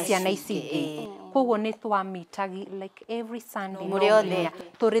ciana ici ingĩ kwoguo nĩ twamitagi like every Sunday no nginya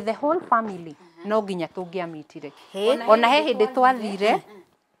tũrĩ the whole family no nginya tũngĩamitire ona he hĩndĩ twathire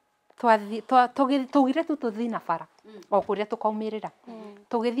tũgire tu tũthi na bara o kũrĩa tũkaumĩrĩra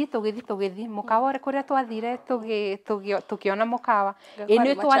tũgĩthiĩ mũkawa kũrĩa twathire tũkĩona mũkawa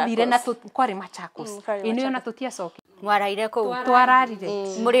ĩnĩ twathire na kwarĩ Machakos ĩnĩ ona tũtiacoki mwararire kũu twararire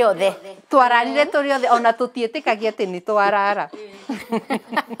mũrĩ othe twararire tũrĩ othe ona tũtiĩtĩkagia atĩ nĩ twarara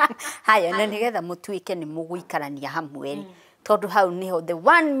haya na nĩgetha mũtuĩke nĩ mũgũikarania hamwe tondũ hau nĩho the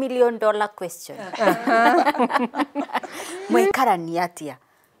 $1 million question mwĩkarania atĩa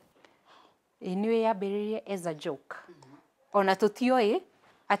ĩnĩ yambĩrĩrie as a joke ona tũtiũĩ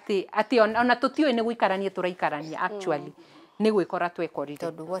atĩ ona tũtiũĩ nĩ gũikarania tũraikarania actually nĩ gwĩkora twekorire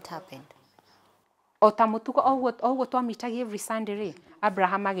tondũ what happened o ta mũtugo oguo twamitagi every Sunday rĩ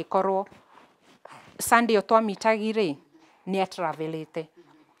Abraham agĩkorwo Sunday o twamitagi rĩ nĩ atravelĩte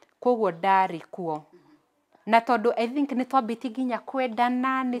kwoguo ndarĩ kuo na tondũ I think nĩ twambĩtie nginya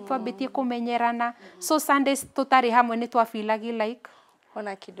kwendana nĩ twambĩtie kũmenyerana so Sundays tũtarĩ hamwe nĩ twafilagi like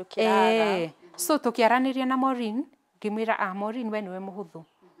ona kĩndũ kĩraga so tũkĩaranĩria na Maureen ngĩmwĩra Maureen we nĩwe mũhũthũ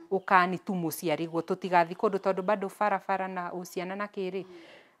ũkani tu mũciari guo tũtigathi kũndũ tondũ bado barabara na ũciana na kĩrĩ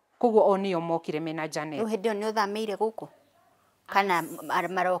kwoguo o nĩo mokire mena Janelle hĩndĩ ĩyo nĩ ũthamĩire gũkũ kana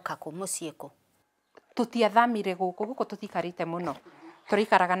maroka kũ mũciĩ kũ tũtiathamire gũkũ tũtikarĩte mũno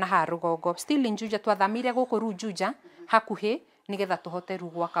tũrĩikaraga na ha rũgongo still in Juja twathamire gũkũ rĩu Juja hakuhĩ nĩgetha tũhote rĩu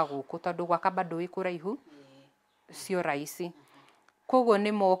gwaka gũkũ tondũ gwaka bado wĩ kũraihu sio rahisi kwoguo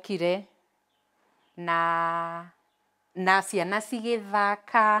nĩ mokire na ciana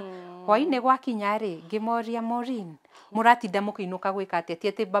cigĩthaka hwaĩ-inĩ gwakinya rĩ ngĩmoria Maureen mũratinda mũkĩinũka gwĩka atĩa ti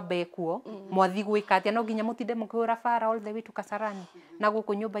atĩ baba ekuo mwathi gwĩka atĩa no nginya mũtinde mũkĩhũra bara all the way to Kasarani na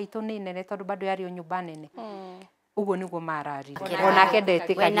gũkũ nyũmba itũ nĩ nene tondũ bado yarĩ o nyũmba nene uguo nĩguo marari onake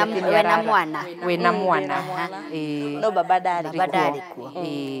ndetĩkagia atĩ wĩna mwana no baba ndarĩ kuo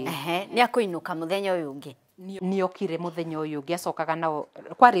nĩ akũinũka mũthenya ũyũ ũngĩ nĩokire mũthenya ũyũ ũngĩ acokaga nao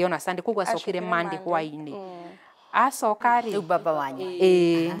kwarĩ ona Sunday kwoguo acokire Monday hwaĩ-inĩ acoka rĩ baba wanyu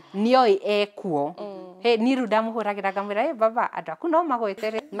nĩoĩ ekuo niĩ rĩu ndamũhũragĩra ngamwĩra baba andũ aku no magwete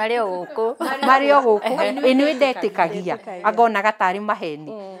rĩ marĩ o gũkũ nĩwe ndetĩkagia angonaga tarĩ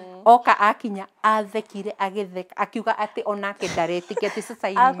maheni oka akinya athekire agĩtheka akiuga atĩ onake ndaretĩkia atĩ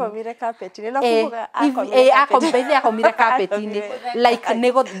society akomire carpet-inĩ na kuga akomire carpet-inĩ like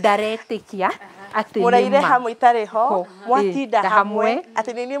nego ndaretĩkia atĩ mũraire hamwe itarĩ ho mwatinda hamwe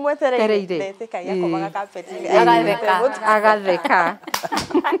atĩ nĩ niĩ mwetereire ndetĩkagia komaga carpet-inĩ agatheka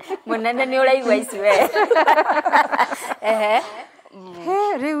mũnene nĩ ũraigua ici we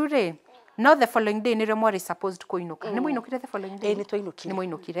rĩu rĩ no the following day nĩrĩo mwarĩ supposed kũinũka nĩ mũinũkire the following day nĩ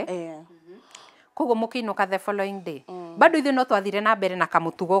mũinũkire kwoguo mũkĩinũka the following day bado ithuĩ no twathire na mbere na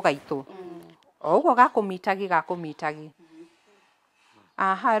kamũtugo gaitũ o ũguo gakũmitagi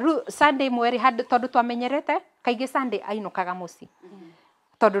rĩu Sunday mweri tondũ twamenyerete kaingĩ Sunday ainũkaga mũciĩ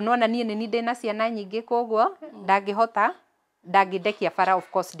tondũ nona niĩ nĩ ndĩna ciana nyingĩ kwoguo ndangĩndekia bara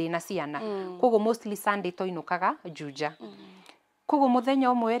of course ndĩna ciana kwoguo mostly Sunday twainũkaga Juja kwoguo mũthenya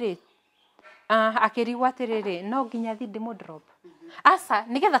ũmwe rĩ akĩrigwo atĩrĩrĩ no nginya thiĩ ndĩmũ-drop asa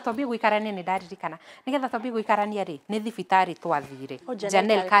nĩgetha twambie gũikarania nĩ ndaririkana nĩgetha twambie gũikarania rĩ nĩ thibitarĩ twathire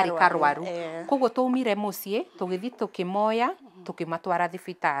Janelle karĩ karwaru kwoguo twaumire mũciĩ tũgĩthiĩ tũkĩmoya tũkĩmatwara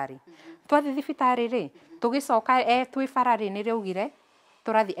thibitarĩ twathi thibitarĩ rĩ tũgĩcoka twĩ bara rĩ nĩ rĩaugire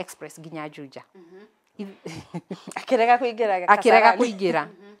tũrathi express nginya Juja akĩrega kũingĩra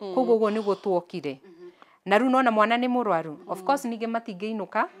kwoguo ũguo nĩguo tuokire na rĩu nona mwana nĩ mũrwaru of course ningĩ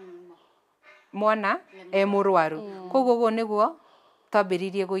matingĩinũka mwana mũrwaru kwoguo ũguo nĩguo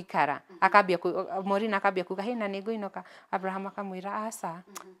twambĩrĩirie gũikara akambia Maureen akambia kuga hena nĩ ngũinũka Abraham akamwĩra aca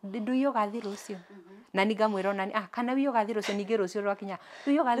ndui ũgathiĩ rũciũ na ningamwĩra onani kana wĩ ũgathiĩ rũciũ ningĩ rũciũ rwakinya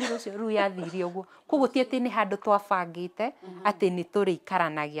ndui ũgathiĩ rũciũ rĩu yathire ũguo koguo ti atĩ nĩ handũ twabangĩte atĩ nĩ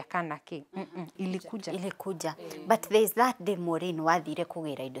tũrĩikaranagia kana kĩ ilikuja but there is that day Maureen wathire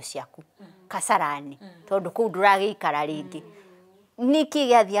kũgĩra indo ciaku Kasarani tondũ kũu ndũragĩikara rĩngĩ niki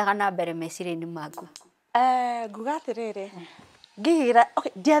gĩathiaga na mbere meciria-inĩ maku nguga atĩrĩrĩ ngĩgira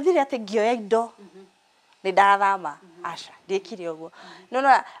ndiathire atĩ ngĩoya indo nĩ ndathama aca ndiĩkire ũguo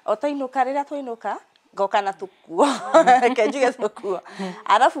no otainũka rĩrĩa twainũka ngoka na tukuo kenjuge tukuo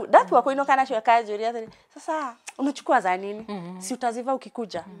alafu ndatua kuinuka nacio akanjuria atĩrĩ sasa unachukua za nini si utaziva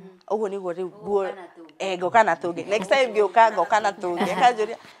ukikuja ũguo nĩguo rĩu nguo ngoka na tũngĩ next time ngĩũka ngoka na tũngĩ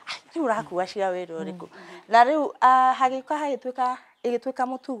akanjuria rĩu ũrakua cia wĩra ũrĩkũ na rĩu hagĩtuĩka igituĩka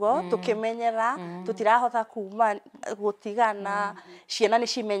mũtugo tukimenyera tutirahota kuma gutigana ciana ni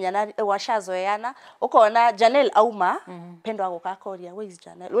cimenyana washazoeana ukona Janelle auma pendo agoka koria where is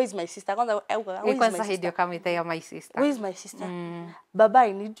Janelle, where is my sister kwanza where is my sister kamita my sister where is my sister baba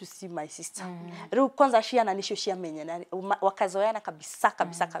I need to see my sister rĩu kwanza ciana nicio ciamenyana wakazoeana kabisa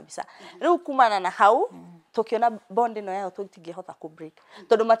rĩu kumana na hau tukiona bond ino yao tutingihota ku break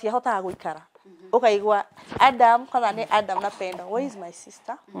tondu matiahota guikara ukaigwa Adam kwanza ni Adam na Pendo where is my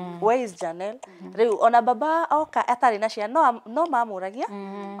sister where is Janelle rĩu ona baba oka atari na cia no mamuragia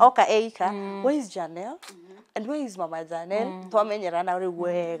oka eika where is Janelle and where is mama Janelle twamenyerana rĩu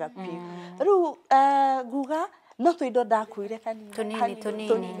wega piu rĩu guga no tuindo ndakuire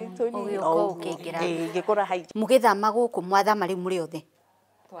tunini ukiingira ngikora hai mugithama gũkũ mwathama rĩu mũrĩ othe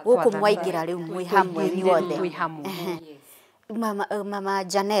gũkũ mwaingĩra rĩu mwĩ hamwe inyuothe mama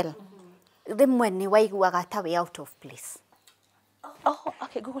Janelle rĩmwe nĩ waiguaga ta we out of place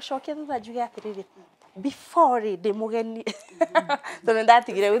okay gugucokia thutha njuge atĩrĩrĩ before de mugeni tondu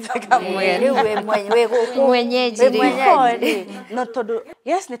ndatigire gutaka mwenyeji no tondu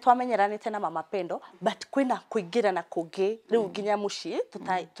yes ni twamenyeranite na mama Pendo but kwina kuingira na kungi riu nginya muci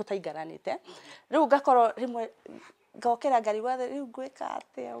tutaigaranite riu ngakoro rimwe ngokera ngari wathe riu ngwika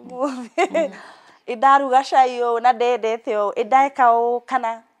atia umuthi idaruga caio na ndendete o idaika o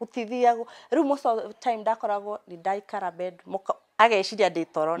kana gutithia riu most of the time ndakoragwo ni ndaikara bed ageciria ndi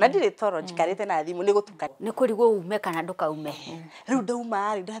toro na ndiri toro njikarite na thimu ni gutuka ni kurigwo ume kana ndukaume riu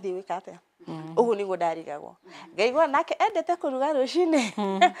ndauma ri ndathie wika atia ugu niguo ndarigagwo ngaigwa nake endete kuruga rucini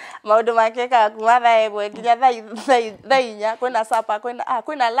maundu makeka kuma thaa ĩmwe nginya thaa inya kwina supper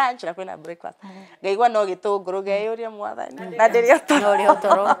kwina lunch na kwina breakfast ngaigwa no gitunguru ngeyuria mwathani na ndiri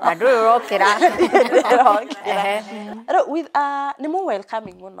toro na nduri urokira with ni mo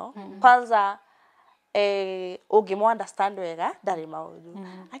welcoming muno kwanza ungimu understand wega ndari maundu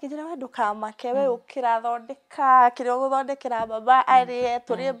akijira we ndukamake we ukira thondeka kire guthondekera baba arie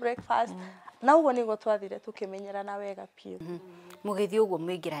turie breakfast na ugo nigo twathire tukimenyerana wega piu mugithi ugo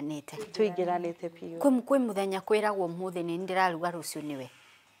mwingiranite tuingiranite piu kwi muthenya kwiragwo muthi ni ndiraruga rucio niwe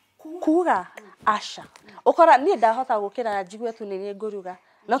kuga aca ukora ni ndahota gukira na njigwe tu ni nguruga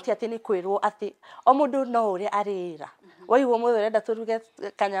no ti ati ni kwirwo ati o mundu no uri arira waigwo muthe renda turuge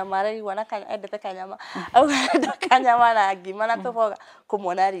kanyama raigwa na endete kanyama au kanyama na ngima na tuboga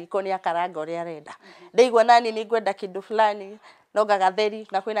kumwona riko ni akaranga uri arenda ndeigwa nani ni ngwenda kindu fulani no gagatheri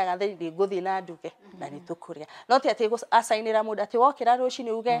na kwina gatheri ndi nguthi na nduge na ni tukuria no ti ati asainira mundu ati wokira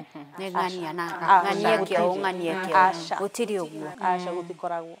rucini uge ni ngania na nganie kio gutiri uguo aca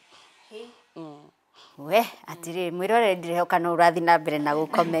gutikoragwo we atiriri mwirore ndirehoka no urathi na mbere na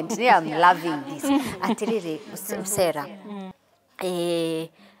comment ni I'm loving this atiriri Cerah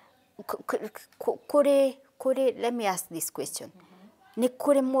kuri let me ask this question ni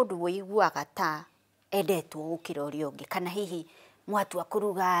kuri mundu wiguaga ta endetwo gukira uri ungi kana hihi mwatu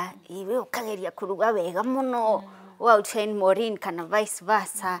akuruga iwe ukageria kuruga wega muno outshine Maureen kana vice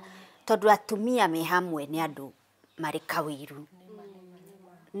versa tondu atumia me hamwe ni andu mari kawiru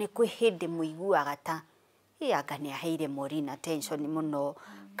ni kwi hindi muiguaga ta anga aheire Maureen attention muno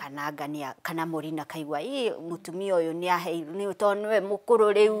kana anga kana Maureen akaigua mutumia uyu ni aheire ni tondu we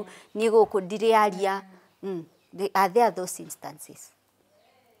mukuru riu ni guku ndiriaria are there those instances?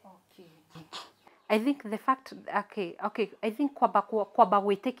 I think the fact okay I think kwamba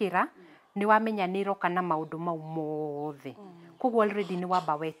gwitikira ni wamenyaniro kana maundu mau mothe koguo already ni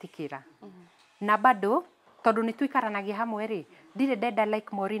wamba wetikira na bado tondu ni tuikaranagia hamwe ri ndire deda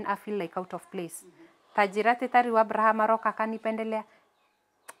like Maureen I feel like out of place tajirate tari wa Abraham aroka kanipendelea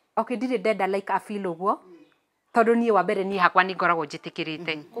okay ndire deda like I feel uguo tondu nie wa mbere nie hakwa ni ngoragwo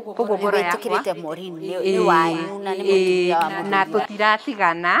njitikirite koguo ngoro yakwa Maureen ni wanyu na ni mutumia na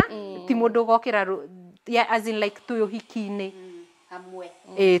tutiratigana ti mundu gokira as in like tuyo hikini hamwe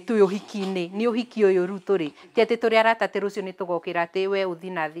twi uhiki-ini ni uhiki uyu ru turi ti ati turi arata ati rucio ni tugokira ati we uthi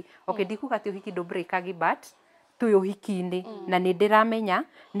nathi okay ndikuga ati uhiki ndo breakagi but twi uhiki-ini na ni ndiramenya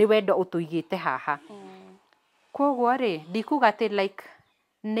ni wendo utuigite haha koguo ri ndikuga ati like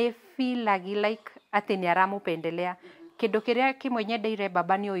ni feelagi like ati ni aramupendelea kindu kiria kimwe nyendeire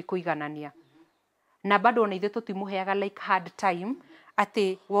baba ni oi kuiganania na bado ona ithe tutimuheaga like hard time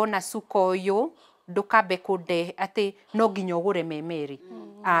ati wona suko uyu ndukambe kunde ati no nginya ugure memeri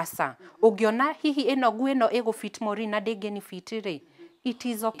asa ungiona hihi ino nguo ino igufit Maureen na ndingeni fit ri it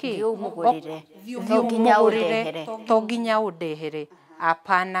is okay thiu mugurire to nginya undehere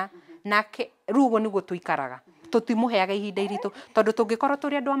apana nake rugo niguo tuikaraga tutimuheaga ihinda iritu tondu tungikorwo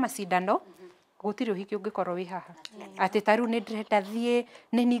turi andu a macindano gutiri uhiki ungikorwo wi haha ati taru ni ndirenda thie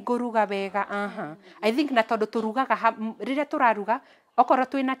ni ninguruga wega I think na tondu turugaga riria turaruga okorwo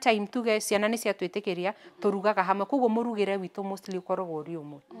twina time tuge ciana ni cia twitikiria turugaga hamwe koguo murugire witu mostly ukoragwo uri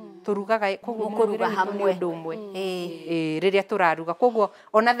umwe turugaga koguo muruga hamwe ndu umwe riria turaruga koguo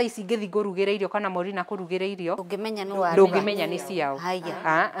ona tha ici ngithi ngurugire irio kana Maureen akurugire irio ndungimenya ni ciao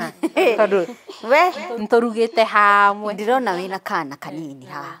tondu we nturugite hamwe ndirona wina kana kanini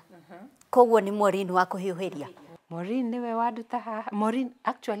haha koguo ni Maureen wa kuhiuhiria Maureen niwe wanduta haha Maureen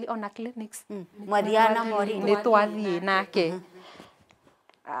actually on a clinics Mariana Maureen ni twathie nake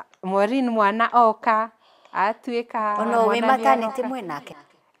Maureen mwana oka atuika ono we maternity mwenake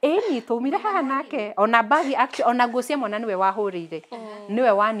ni tumire haha nake ona bagi ona nguo cia mwana niwe wahurire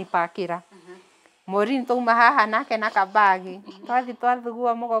niwe wanipakira Maureen tuma haha nake na kabagi twathi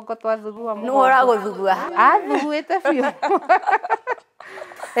twathugua mugongo twathugua mugongo no uraguthugua athuguite biu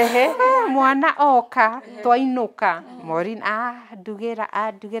mwana oka twainuka Maureen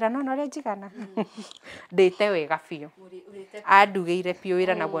ndugira no ria njigana ndite wega biu andugeire biu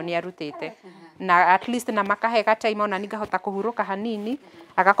ira naguo ni arutite na at least na makahega time ona ningahota kuhuruka hanini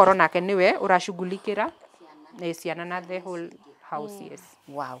agakorwo nake niwe urashughulikira ciana na the whole house yes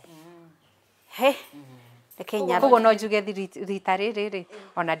wow he Kenya koguo no njuge rita riri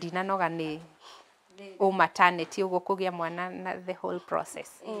ona ndinanoga ni maternity ugo kugia mwana na the whole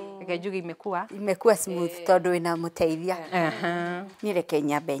process njuge imekuwa smooth tondu wina muteithia ni reke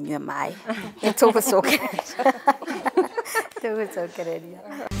nyambe nywe mai tugucokereria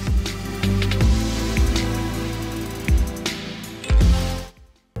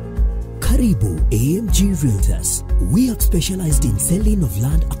Karibu AMG Realtors. We are specialized in selling of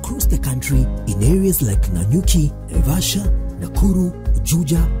land across the country in areas like Nanyuki, Naivasha, Nakuru,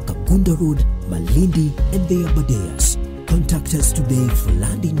 Juja, Kapunda Road, Malindi, and the Abadeas. Contact us today for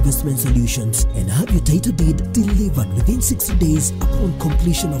land investment solutions and have your title deed delivered within 60 days upon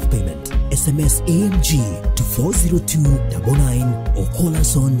completion of payment. SMS AMG to 40299 or call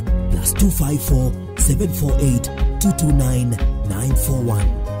us on +254 748 229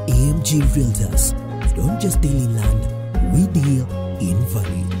 941. AMG Realtors. We don't just deal in land, we deal in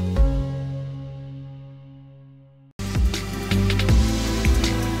value.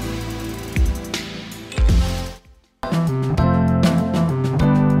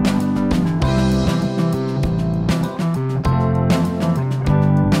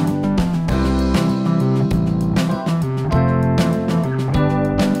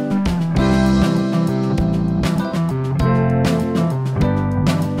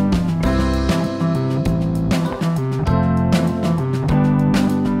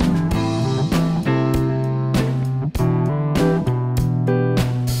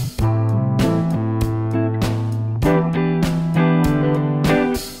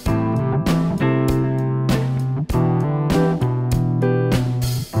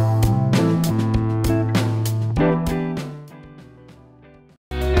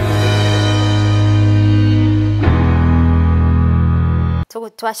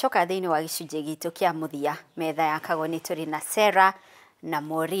 Twacoka thiini wa gicunji gitu kia muthia metha ya kagoni turi na Cerah na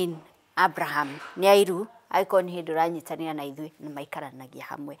Maureen Abraham ni airu aiko ni hindu ranyitanira na ithui na maikaranagia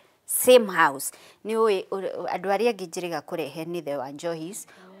hamwe same house ni oi andu aria ngijiriga kurehe ni the wa Njohis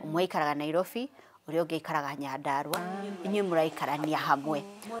umwe ikaraga Nairobi uria ungi ikaraga Nyandarua inyuĩ muraikarania hamwe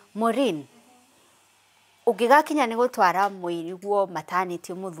Maureen ungigakinya ni gutwara muiriguo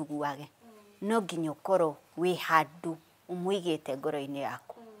maternity muthuguage no nginya ukorwo wi handu umwigite ngoro-ini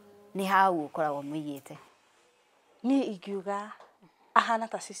yaku ni hau ukoragwo mwigite ni ingiuga ahana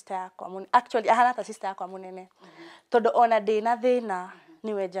ta sister yakwa actually ahana ta sister yakwa munene tondu ona ndina thina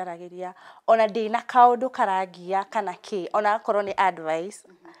niwe njaragiria ona ndina kaundu karangia kana ki ona akorwo ni advice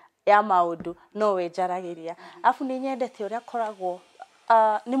ya maundu no we njaragiria afu ni nyendete uria koragwo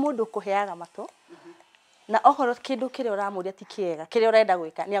ni mundu kuheaga matu na okorwo kindu kiria uramuria ti kiega kiria urenda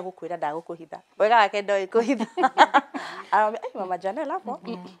gwika ni agukwira ndagukuhitha wega wake ndoi kuhitha ai mama Janel hapo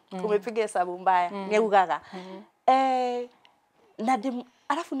umepiga hesabu mbaya ni ugaga na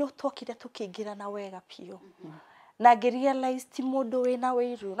alafu ni utokire tukiingira na wega pio na ngerealize ti mundu wina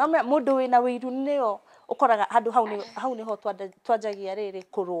wiru na mundu wina wiru nio ukoraga handu hau niho twanjagia riri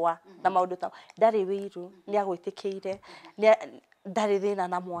kurua na maundu ta ndari wiru ni agwitikiire ndari thina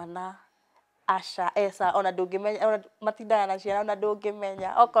na mwana asha esa ona ndungimenya ona matindaga na ciana ona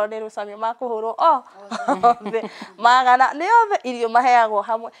ndungimenya okorwo ni rucamio makuhurwo magana ni othe irio maheagwo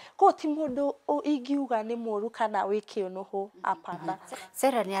hamwe ko ti mundu ingiuga ni muru kana wiki unuhu apana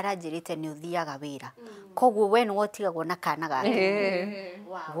Cerah ni aranjirite ni uthiaga wira koguo we no otigagwo na kana gake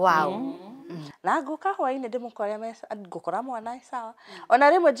wow na nguka hwaini ndimukore mesa ngukora mwana sawa ona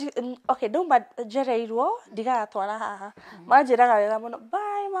rimwe okay ndumba njereirwo ndigatwara haha manjiraga wega muno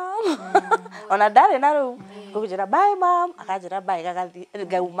bye mom ona ndari na ru ngujira bye mom akajira bye gagathi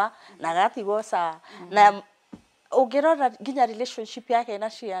ngauma na gatigwo sawa na ungirora ginya relationship yake na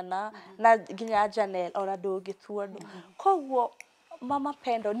ciana na ginya Janel ona ndungituo koguo mama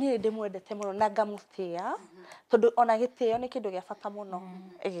Pendo ni ndimwendete muno na ngamutia tondu ona gitio ni kindu gia bata muno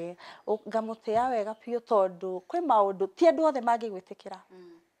ngamutia wega pio tondu kwi maundu ti andu othe mangigwitikira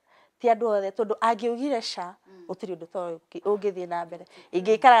ti andu othe tondu angiugire sha utiri undu to ungithie na mbere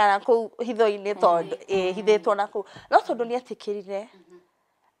ingikaraga na ku hitho-ini tondu hithitwo na ku no tondu ni etikirire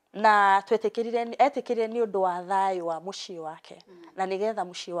na etikirire ni undu wa thayu wa mucii wake na nigetha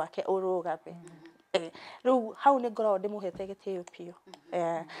mucii wake urugame riu hau ni ngoragwo ndimuhete gitio pio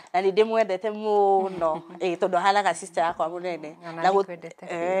na ni ndimwendete muno tondu hanaga sister yakwa munene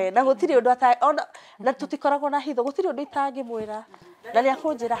na gutiri undu na tutikoragwo na hitho gutiri undu itangimwira na ni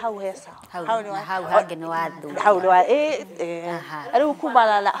akunjira hau hesa hau hangi ni wathu hau ni wa riu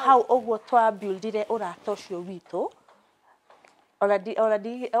kumana na hau uguo twa buildire urata ucio witu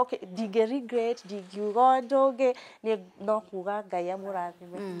okay dige regret digiuga ndungi ni no kuga Ngai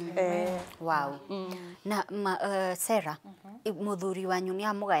amurathime wow na Cerah muthuri wanyu ni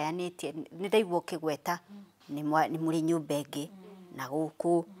amugayanĩtie ni ndaigua kigweta ni muri nyumba ingi na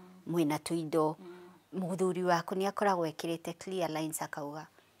guku mwina tuindo muthuri waku ni akoragwo ekirite clear lines akauga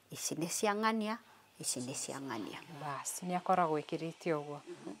ici ni ciang'ania ici ni ciang'ania bas ni akoragwo ekirite uguo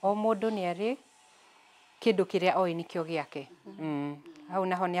o mundu ni ari kindu kiria oi nikio giake hau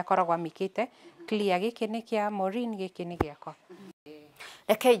naho ni akoragwo amikite clear giki ni kia Maureen giki ni giakwa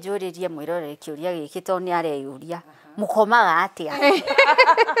reke njuririe mwirorere kiuria giki to ni areyuria mukomaga atia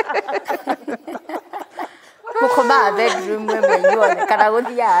mukomaga bedroom mwe yone kana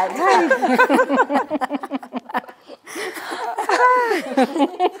guthia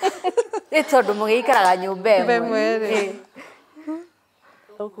tondu mugikaraga nyumba imwe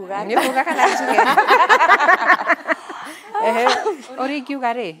ni kuga kana njuge ori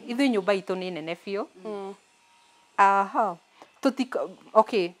kiuga ri ithu nyumba itu ni nene biu aha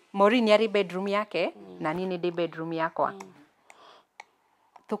okay Maureen ari bedroom yake na nini ndi bedroom yakwa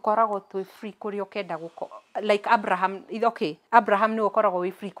tukoragwo twi free kuria ukenda guko like Abraham ni ukoragwo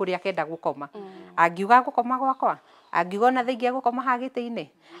wi free kuria akenda gukoma angiuga gukoma gwakwa angiuga na thingia gukoma hagite-ini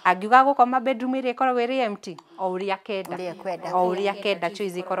angiuga gukoma bedroom iri ikoragwo iri empty o uria akenda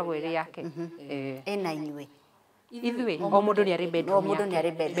choice ikoragwo iri yake ena inywe ithui o mundu ni ari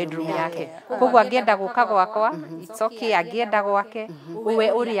bedroom yake koguo angienda guka gwakwa it's okay angienda gwake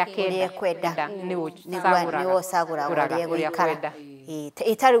we uria akenda ni usagura uria kwenda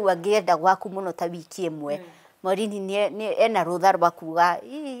itari angienda gwaku muno ta wiki imwe Maureen ni ena rutha rwa kuga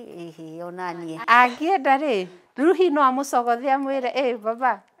onanie angienda ri ruhi no amucogothia mwire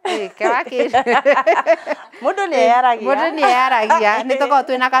baba kewaki mundu ni yaragia ni toko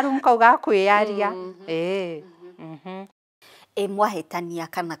twina karum kau ga kwiyaria mwahitania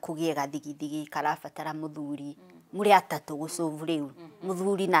kana kugie gathigithigi karabatara muthuri muri atatu gucuvu riu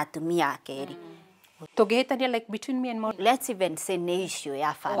muthuri na atumia akeri tugihitania like between me and Maureen let's even say ni issue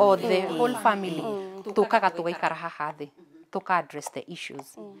ya family or the whole family tukaga tugaikara haha thi tuka address the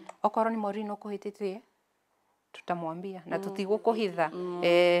issues okorwo ni Maureen ukuhititie tutamwambia na tutigukuhitha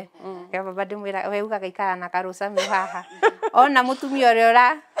ya baba ndimwira we uga gaikara na karucami haha ona mutumia uri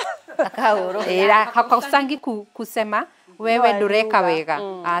akauru hakusangi kusema wewe ndureka wega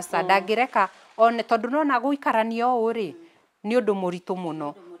asa ndangireka one tondu nona guikarania uri ni undu muritu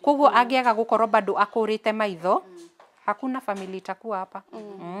muno koguo angiaga gukorwo bado akurite maitho hakuna family itakuwa hapa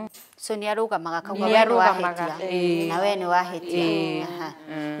so ni arugamaga kauga we na we ni wahitia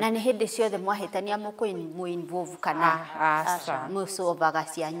na ni hindi ciothe mwahitania mu involve kana asa mucovaga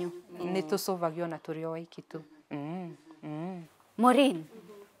cianyu ni tucovagio na turi o waiki tu Maureen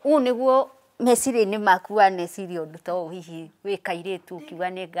niguo Mesiri ni makuwa nesiri undu to hihi wikaire tu kiwa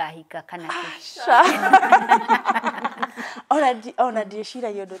ne ngahika kana ona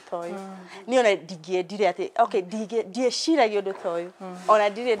ndieciragia undu toyo ni ona ndingiendire ati okay ndieciragia undu toyo ona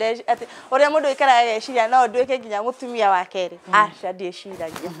ndire ati uria mundu ikaraga eciria no nduike nginya mutumia wa keri aca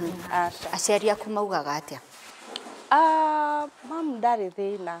ndieciragia aca aceri aku maugaga atia mam ndari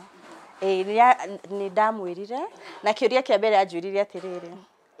thina ni ndamwirire na kiuria kia mbere anjurire atiriri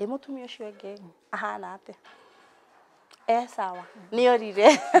mutumia ucio ngi ahana ate sawa ni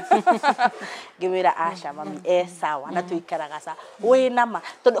orire ngimira aca mami sawa na tuikaraga sa wina ma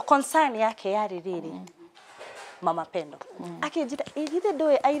tondu concern yake yari riri mama Pendo akinjira igithe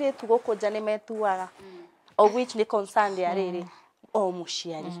ndoi aire tu gukunja ni metuaga of which ni concern ya riri o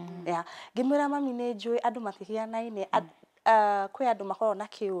muciari ngimira mami ni njui andu matihianaine kwi andu makorwo na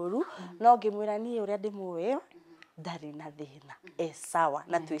kiuru no ngimwira ni uria ndimuwe ndari na thina sawa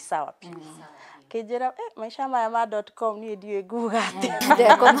na twi sawa pia kijira maisha maya.com ni ndiwe nguga ati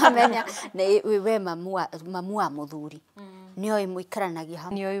ndeko mamenya ne we mamu wa muthuri nioi muikaranagia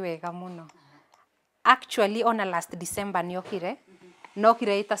hamwe nioi wega muno actually on a last December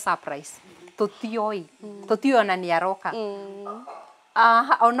nokire ita surprise tutioi ona ni aroka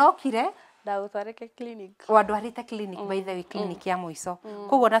onokire ndagutwarike clinic wadwarite clinic by the way clinic ya muico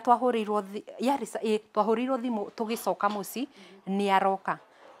koguo na twahurirwo twahurirwo thimu tugicoka muci ni aroka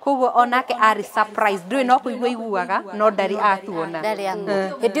koguo onake ari surprise ndui no kuigua iguaga no ndari atuona ndari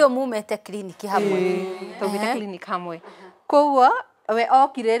amwe hindi mumete clinic hamwe tugite clinic hamwe koguo we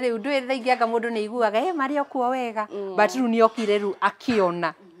okire riu ndui thaingianga mundu ni iguaga Maria kuo wega but riu ni okire riu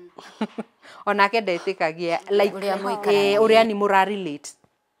akiona onake ndetikagia like uria ni murarelate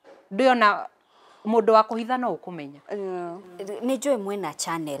ndiona mundu wa kuhitha no ukumenya ni njui mwena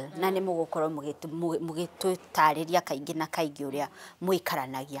channel na ni mugukorwo mugitutariria kaingi na kaingi uria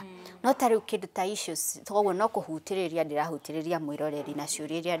muikaranagia no tari kindu ta issues toguo no kuhutiriria ndirahutiriria mwiroreri na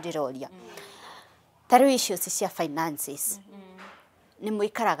ciuria ndiroria tari issues cia finances ni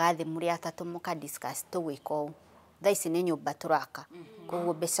muikaraga thi muri atatu muka discuss tugwika u thaici ni nyumba turaka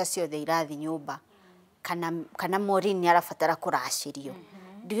koguo mbeca ciothe irathi nyumba kana Maureen arabatara kuracirio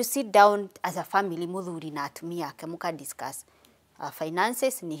do you sit down as a family muthuri na atumia yake muka discuss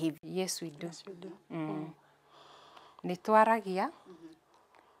finances ni hivi yes we do ni twaragia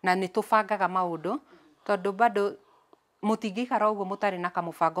na ni tubangaga maundu tondu bado mutingikara uguo mutari na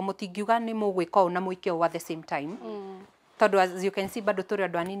kamubango mutingiuga ni mugwika na muikio at the same time tondu as you can see bado turi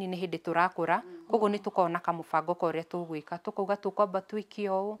andu anini ni hindi turakura koguo ni tukona kamubango koria tugwika tukuga tukwamba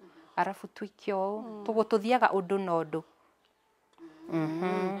twikio arafu twikio tugo tuthiaga undu na undu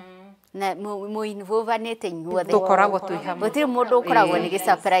na muinvolvanete inyuothe tukoragwo twi hamwe gutiri mundu ukoragwo ni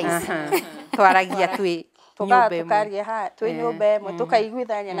surprise twaragia twi nyumba imwe tukaria twi nyumba imwe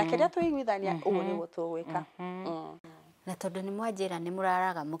tukaiguithania na kiria tuiguithania uguo ni gutugwika na tondu ni mwanjira ni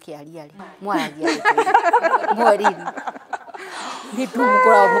muraraga mukiaria mwaragia Maureen ni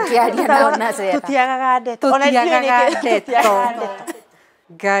tumukora mukiaria na ona Cerah tutiagaga ndeto tutiagaga ndeto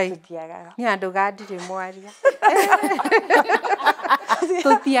Gai ni andu gadire mwaria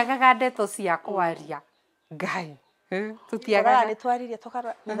tutiagaga ndeto cia kwaria Gai tutiagaga ni twaririe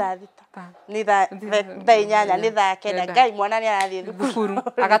tukara ni thita ni thainyanya ni thakenda Gai mwana ni arathie thukuru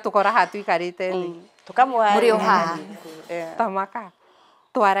agatukora hatu ikarite thi tukamuha muri oha tamaka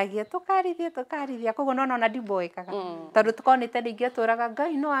twaragia tukarithia koguo nona ndiboekaga tondu tukonete ringi turaga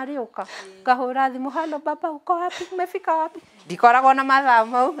Ngai no ariuka ngahura thimu halo baba uko wapi umefika wapi ndikoragwo na mathaa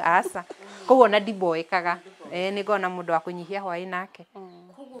mau aca koguo na ndiboekaga ni ngona mundu wa kunyihia hwai nake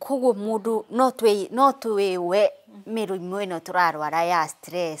koguo mundu no twiwe mirimu ino turarwara ya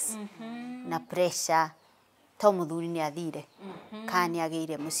stress na pressure to muthuri ni athire kani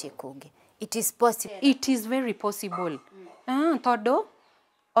ageire mucii kungi it is possible it is very possible tondu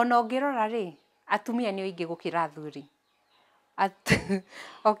ona ongirora ri atumia ni oingi gukira athuri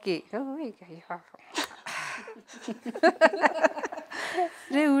okay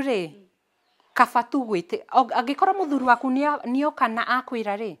riu ri kabatu gwite angikora muthuri waku nioka na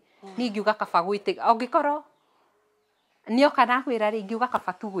akwira ri ni ngiuga kaba gwite angikora nioka na akwira ri ngiuga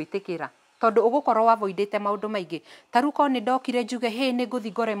kabatu gwitikira tondu ugukorwo wavoidite maundu maingi taru ko ni ndokire njuge he ni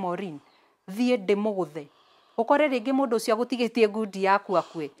nguthi ngore Maureen thie ndimuguthe ukore ringi mundu ucio gutigitie ngundi yaku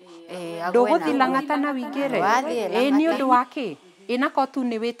akue nduguthi langata na wingire ni undu wake inako tu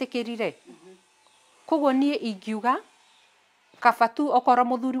ni witikirire koguo nie ingiuga kabatu okoro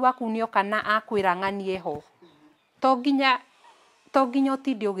muthuri waku nioka na akwira ng'anie ho to nginya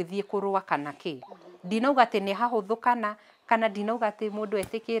utindi ugithie kurua kana ki ndinauga ati ni hahuthu kana ndinauga ati mundu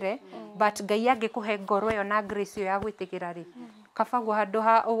etikire but Ngai angikuhe ngoro yo na grace yo ya gwitikira ri kabagu handu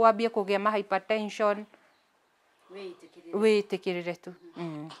ha wambie kugia ma hypertension witikirire tu.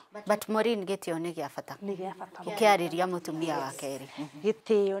 But Maureen gitio ni gia bata. Ni gia bata. Ukiariria mutumia wa keri.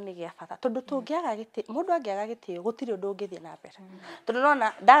 Gitio ni gia bata. Tondu tungiaga gitio, mundu angiaga gitio gutiri undu ungithie na mbere. Tondu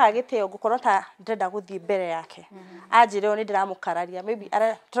nona ndaga gitio gukorwo ta ndenda guthie mbere yake. Anjire oni ndiramukararia, maybe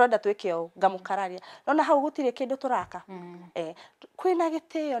turenda twike o ngamukararia. Nona hau gutiri kindu turaka. Kwina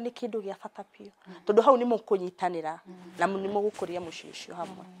gitio ni kindu gia bata pio. Tondu hau ni mukunyitanira na ni mugukuria mucii ucio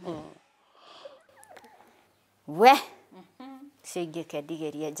hamwe. We singi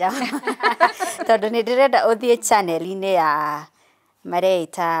kendigerie nja tondu ni ndirenda uthie channel-ini ya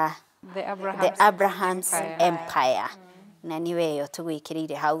mareita The Abraham's Empire na niwe yo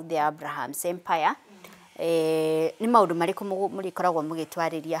tugwikirire hau The Abraham's Empire. Ni maundu mariku murikoragwo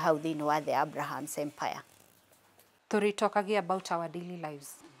mugitwariria hau thiini wa The Abraham's Empire? Turitokagia about our daily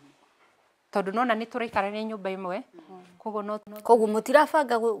lives. Tondu nona ni turaikarania nyumba imwe koguo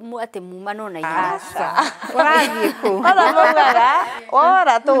mutirabanga ati muma no na inyuĩ urathie ku Ona maugaga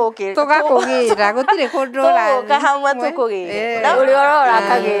ora tugakugira gutire kundu urathie kahamwe tukugira na uri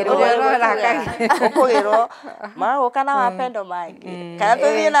urakagirwo ukugirwo maguka na wapendo mangi kana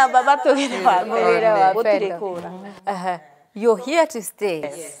tuthie na baba tugire wapendo gutire kura. You're here to stay.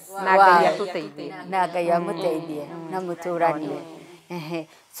 Na Ngai atuteithie. Na Ngai amuteithie na muturanie.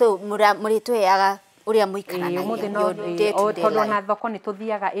 So muritweaga uria muikaranagia tondu na thoko ni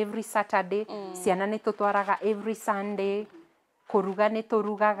tuthiaga every Saturday, ciana ni tutwaraga every Sunday, kuruga ni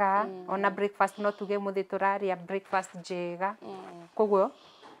turugaga, ona breakfast no tuge muthi turaria breakfast njega. Koguo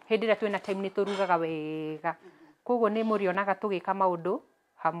hindi ria twina time ni turugaga wega. Koguo ni murionaga tugika maundu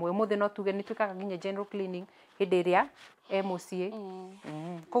hamwe. Muthi no tuge ni twikaga nginya general cleaning hindi ria mucii.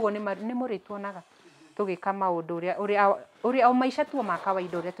 Koguo ni murituonaga tugika maundu uria o maisha tu ma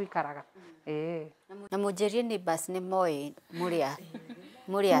kawaida uria tuikaraga. Na mujerie ni bus ni moi muria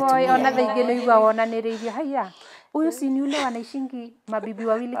moi ona thaingi no igwa wonaniriirie haya uyu si ni ule wanaishingi mabibi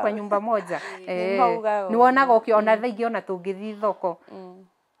wawili kwa nyumba moja. Ni wonaga ukiona thaingi ona tungithi thoko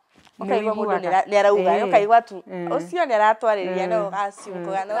ukaigwa mundu ni arauga ukaigwa tu ucio ni aratwariria no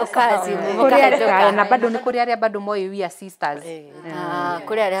ugaciukuga no ukaciukuga na bado ni kuri aria bado moi we are sisters.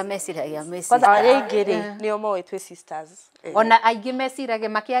 Kuri aria mesiragia kwanza aria ingiri ni moi twi sisters. Ona aingi mesirage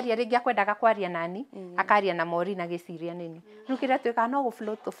makiaria ringi akwendaga kwaria nani akaria na Maureen na giciria nini rukira twika no go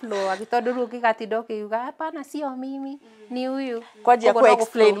flow agitondu ru gigatinda kiuga hapana sio mimi ni huyu kwaje ku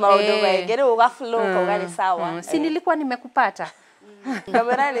explain maundu mengi ru ga flow kauga ni sawa si nilikuwa nimekupata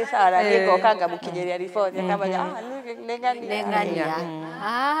kamera ni sawa na niko kanga mukinyeria report kama nengania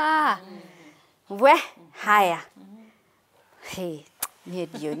we haya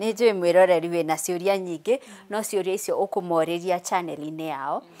ni njui mwiroreri wina ciuria nyingi no ciuria icio ukumoriria channel-ini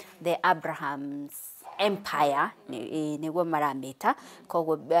yao The Abraham's Empire niguo maramita.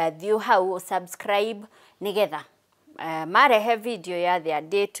 Koguo thiu hau subscribe nigetha marehe video ya their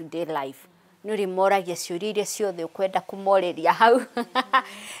day to day life nuri moragia ciuria iria ciothe ukwenda kumoriria hau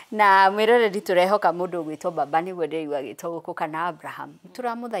na mwiroreri turehoka mundu gwitwo baba niguo ndirigwa gitwo guku kana Abraham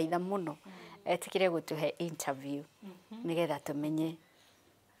turamuthaitha muno etikire gutuhe interview nigetha tumenye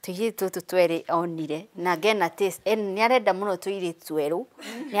tuiritu tutwere onire na ngena taste ni arenda muno tuiritu tweru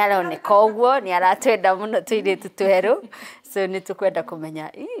ni aroneka uguo ni aratwenda muno tuiritu tweru so ni tukwenda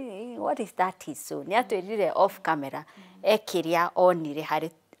kumenya what is that is so ni atwirire off camera ekiria onire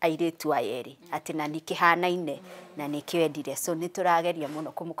hari airitu ayeri ati na nikihanaine na nikiwendire so ni turageria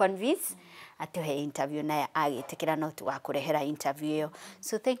muno kumconvince atuhe interview naye agitikira no tugakurehera interview iyo.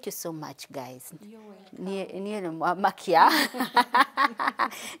 So thank you so much guys. Ni makia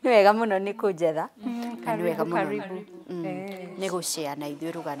ni wega muno ni kunjetha na ni wega muno ni gushare na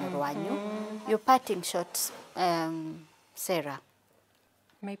ithuĩ rugano rwanyu. Your parting shot Cerah.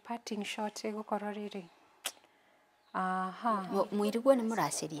 My parting shot igukorwo riri mwiriguo ni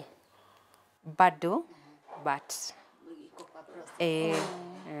muracirie bado but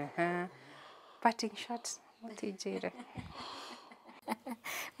parting shots mutijire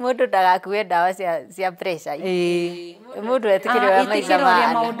mundu ndagakue ndawa cia pressure mundu etikire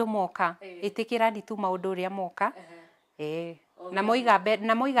itikira maundu moka itikira ni tu maundu uria moka na moiga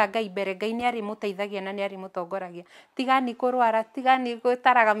Ngai mbere. Ngai ni ari muteithagia na ni ari mutongoragia tigani kurwara tigani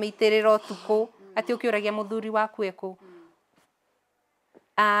gutaraga meitiriro tuku ati ukiuragia muthuri waku eku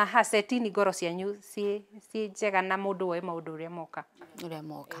hasetini ngoro cianyu si njega na mundu we maundu uria moka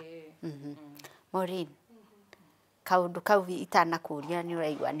Maureen kaundu kau itanakuria ni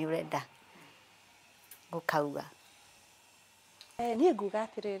uraigwa ni urenda gukauga ni nguga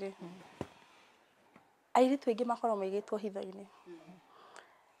atiriri airitu aingi makoro maigitwo hitho-ini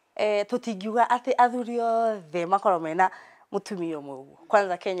tutingiuga ati athuri othe makoro mena mutumia umwe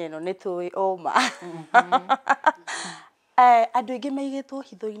kwanza Kenya ino nĩ tũĩ oma andũ aingĩ maigĩtwo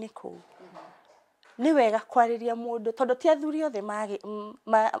hitho-inĩ kũu nĩ wega kwarĩria mũndũ tondũ ti athuri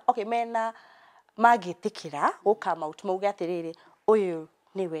othe mena magĩtĩkĩra gũkama out mauge atĩrĩrĩ ũyũ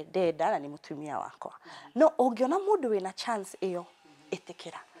niwe ndenda na nĩ mutumia wakwa no ũngĩona mũndũ wĩna chance ĩyo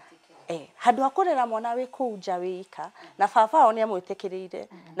ĩtĩkĩra handũ akũrera mwana wĩ kũu nja wĩika na baba wao nĩ amwĩtĩkĩrĩire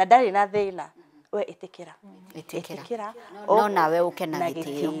na ndarĩ na thĩna we ĩtĩkĩra no nawe ũke na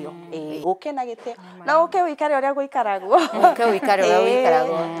gĩtĩo ũke na gĩtĩo na ũke wĩikare ũrĩa gũikaragwo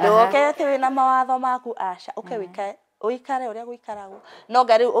ndũke atĩ wĩna mawatho maku aca ũke wĩikare ũrĩa gũikaragwo no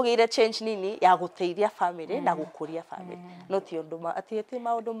ngari ũgĩire change nini ya gũteithia family na gũkũria family no ti ũndũ ati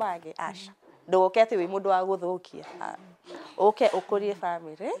maũndũ mangĩ aca ndũke atĩ wĩ mũndũ wa gũthũkia ũke ũkũrie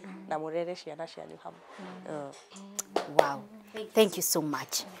family na mũrere ciana cianyu hamwe. Wow, thank you so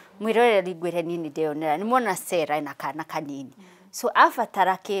much. Mwiroreri ngwire nini ndionera ni mwana Cerah na kana kanini so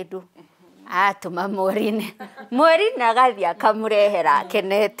afatara kindu atuma Maureen agathi akamurehera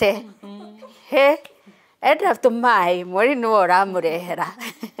kenete enda tumai Maureen no uramurehera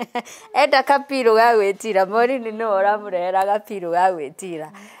enda kapiru ga gwitira Maureen no uramurehera kapiru ga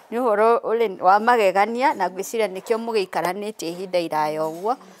gwitira ni horo ule wa magegania na gwicira nikio mugiikaranite ihinda iraya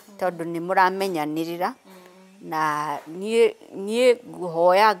uguo tondu ni muramenyanirira na nie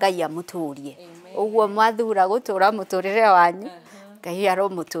guhoya Ngai amuturie uguo mwathura gutura muturire wanyu Ngai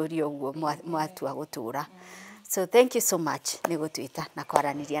aromuturie uguo mwatua gutura. So thank you so much ni gutwita na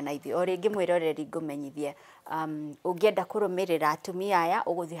kwaraniria na ithuĩ o rĩngĩ mwĩroreri ngũmenyithie ũngĩenda kũrũmĩrĩra atumia aya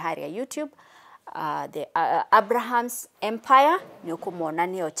ũgũthiĩ harĩa YouTube the Abraham's Empire ni ũkũmona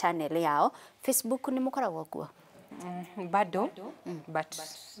nĩyo channel yao. Facebook ni mũkoragwo kuo bado but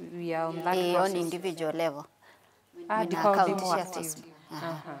we are on that on individual level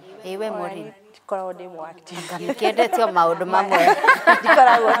ewe Maureen ndikoragwo ndĩ mu active ngamikendetio maũndũ mamwe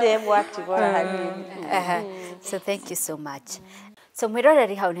ndikoragwo ndĩ mu active ora hanini. So thank you so much. So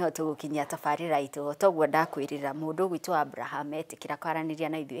mwiroreri hau niho tugukinyia tabarĩra itũ toguo ndakwĩrĩra mũndũ gwitũ Abraham etikira kwaranĩria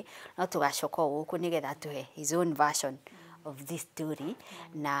na ithuĩ no tugacoka gũkũ nigetha tuhe his own version of this story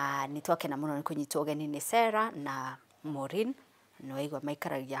na nitwakena mũno nĩ kũnyitwo ũgeni nĩ Cerah na Maureen no igwa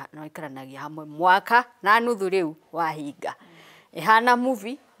maikaranagia hamwe mwaka na nuthu riu wahinga ihana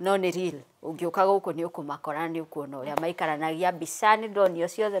movie no ni real ungiuka guku ni ukumakora ni ukuona uria maikaranagia mbica ni ndonio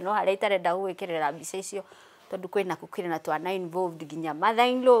ciothe no haria itarenda gwikirira mbica icio tondu kwina kukirina twana involved ginya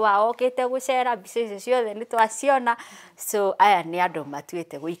mother-in-law wao okite gucera mbica icio ciothe ni twaciona. So aya ni andu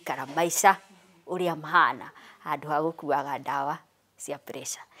matuite guikara maica uria mahana handu ha gukuaga ndawa cia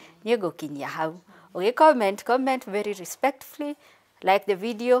pressure. Ni ngukinyia hau comment very respectfully, like the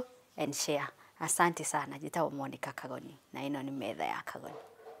video and share. Asante sana. Jitao Monica Kagoni na ino ni metha ya Kagoni.